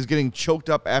Happ is getting choked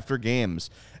up after games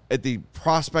at the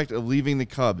prospect of leaving the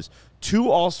Cubs. 2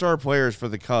 all-star players for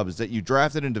the Cubs that you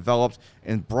drafted and developed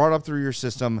and brought up through your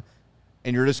system,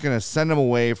 and you're just going to send them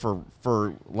away for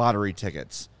lottery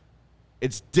tickets.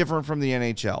 It's different from the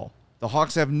NHL. The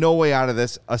Hawks have no way out of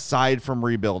this aside from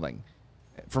rebuilding,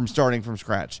 from starting from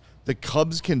scratch. The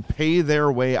Cubs can pay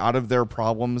their way out of their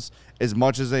problems as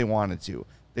much as they wanted to.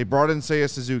 They brought in Seiya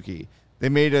Suzuki. They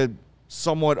made a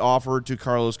somewhat offer to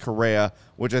Carlos Correa,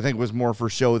 which I think was more for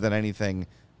show than anything.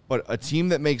 But a team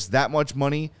that makes that much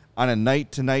money on a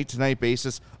night-to-night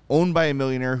basis, owned by a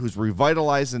millionaire who's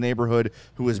revitalized the neighborhood,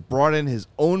 who has brought in his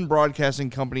own broadcasting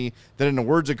company that, in the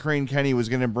words of Crane Kenny, was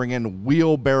going to bring in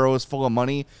wheelbarrows full of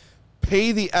money.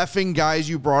 Pay the effing guys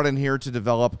you brought in here to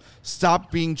develop.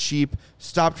 Stop being cheap.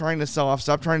 Stop trying to sell off.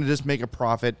 Stop trying to just make a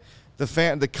profit.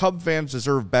 The Cub fans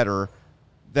deserve better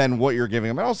than what you're giving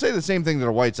them. And I'll say the same thing to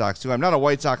the White Sox, too. I'm not a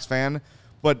White Sox fan,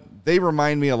 but they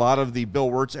remind me a lot of the Bill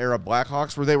Wirtz era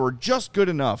Blackhawks, where they were just good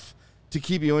enough to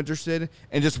keep you interested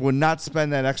and just would not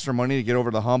spend that extra money to get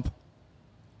over the hump.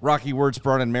 Rocky Wirtz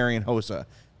brought in Marian Hossa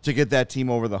to get that team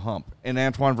over the hump, and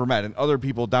Antoine Vermette and other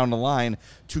people down the line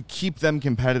to keep them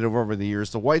competitive over the years.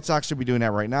 The White Sox should be doing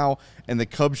that right now, and the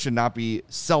Cubs should not be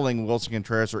selling Wilson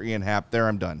Contreras or Ian Happ. There,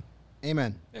 I'm done.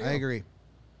 Amen. I agree.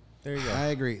 There you go. I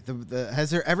agree.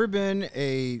 Has there ever been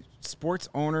a sports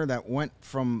owner that went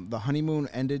from the honeymoon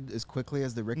ended as quickly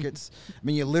as the Ricketts? I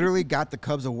mean, you literally got the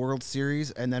Cubs a World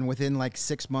Series, and then within like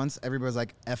 6 months, everybody's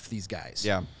like, F these guys.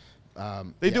 Yeah.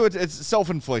 They do it. It's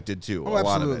self-inflicted too. Oh,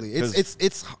 absolutely.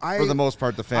 It's for the most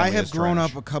part, the family. I have is grown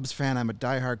trash. up a Cubs fan. I'm a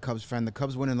diehard Cubs fan. The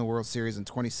Cubs winning the World Series in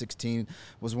 2016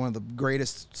 was one of the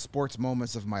greatest sports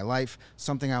moments of my life.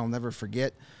 Something I'll never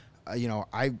forget.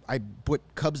 I put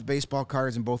Cubs baseball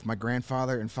cards in both my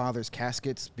grandfather and father's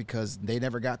caskets because they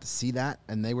never got to see that,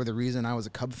 and they were the reason I was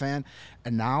a Cub fan.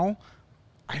 And now,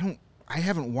 I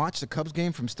haven't watched a Cubs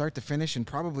game from start to finish in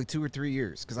probably 2 or 3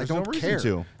 years because I don't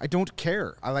care. I don't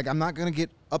care. I'm not gonna get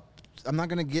up. I'm not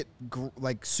gonna get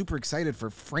super excited for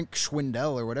Frank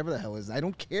Schwindel or whatever the hell is. I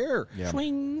don't care. Yeah.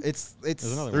 Swing. It's.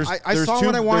 There's I saw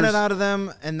what I wanted out of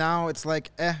them, and now it's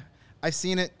like, I've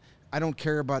seen it. I don't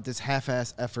care about this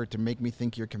half-ass effort to make me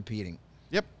think you're competing.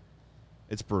 Yep.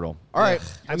 It's brutal. All right.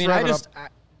 I mean,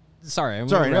 sorry.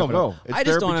 No, go. It's I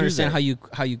just don't Therapy understand Tuesday.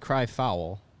 how you cry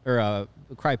foul or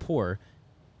cry poor,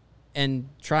 and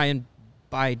try and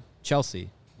buy Chelsea.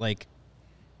 Like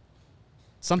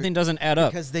something doesn't add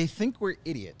up because they think we're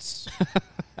idiots.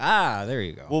 There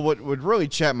you go. Well, what would really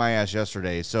chat my ass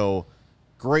yesterday? So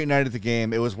great night at the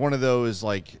game. It was one of those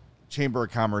like Chamber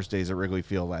of Commerce days at Wrigley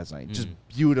Field last night. Just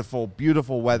beautiful,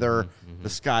 beautiful weather. The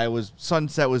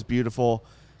sunset was beautiful.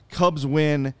 Cubs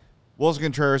win. Wilson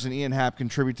Contreras and Ian Happ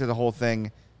contribute to the whole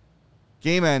thing.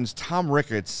 Game ends. Tom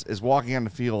Ricketts is walking on the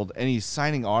field, and he's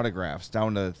signing autographs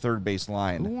down the third base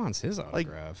line. Who wants his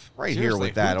autograph? Right Seriously, here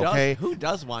with that, okay? Who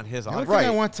does want his The only autograph? thing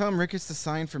I want Tom Ricketts to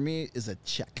sign for me is a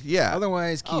check. Yeah.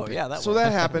 Otherwise, keep it. Yeah,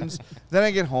 That happens. Then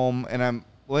I get home, and I'm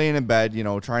laying in bed,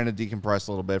 trying to decompress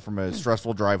a little bit from a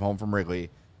stressful drive home from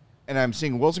Wrigley, and I'm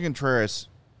seeing Wilson Contreras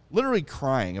literally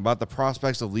crying about the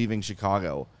prospects of leaving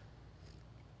Chicago.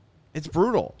 It's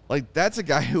brutal. Like, that's a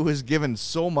guy who has given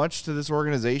so much to this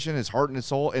organization, his heart and his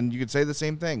soul, and you could say the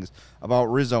same things about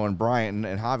Rizzo and Bryant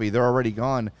and Javi. They're already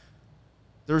gone.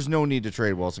 There's no need to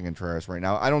trade Wilson Contreras right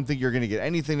now. I don't think you're going to get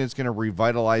anything that's going to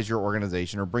revitalize your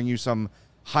organization or bring you some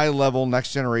high-level,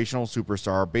 next-generational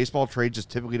superstar. Baseball trades just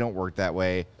typically don't work that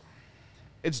way.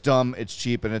 It's dumb, it's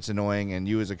cheap, and it's annoying, and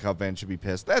you as a Cub fan should be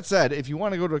pissed. That said, if you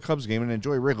want to go to a Cubs game and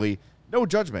enjoy Wrigley, no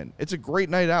judgment. It's a great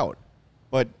night out.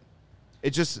 But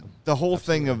it's just the whole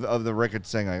thing of the Ricketts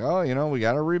saying, like, we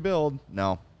got to rebuild.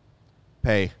 No.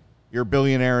 Pay. You're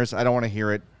billionaires. I don't want to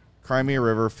hear it. Cry me a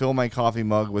river. Fill my coffee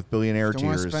mug with billionaire Don't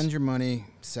tears. want to spend your money.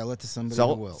 Sell it to somebody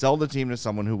who will. Sell the team to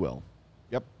someone who will.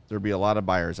 Yep. There'll be a lot of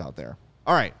buyers out there.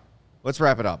 All right. Let's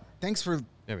wrap it up. Thanks for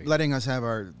letting us have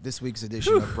this week's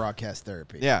edition of Broadcast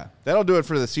Therapy. Yeah, that'll do it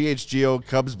for the CHGO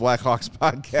Cubs Blackhawks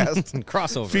podcast.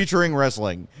 Crossover. Featuring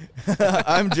wrestling.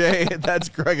 I'm Jay. That's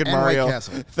Greg and Mario. White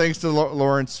Castle. Thanks to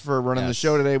Lawrence for running the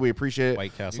show today. We appreciate it.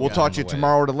 White Castle. We'll talk to you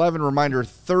tomorrow at 11. Reminder,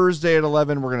 Thursday at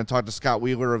 11, we're going to talk to Scott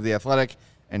Wheeler of The Athletic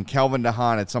and Calvin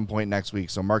DeHaan at some point next week,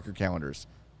 so mark your calendars.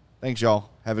 Thanks,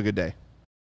 y'all. Have a good day.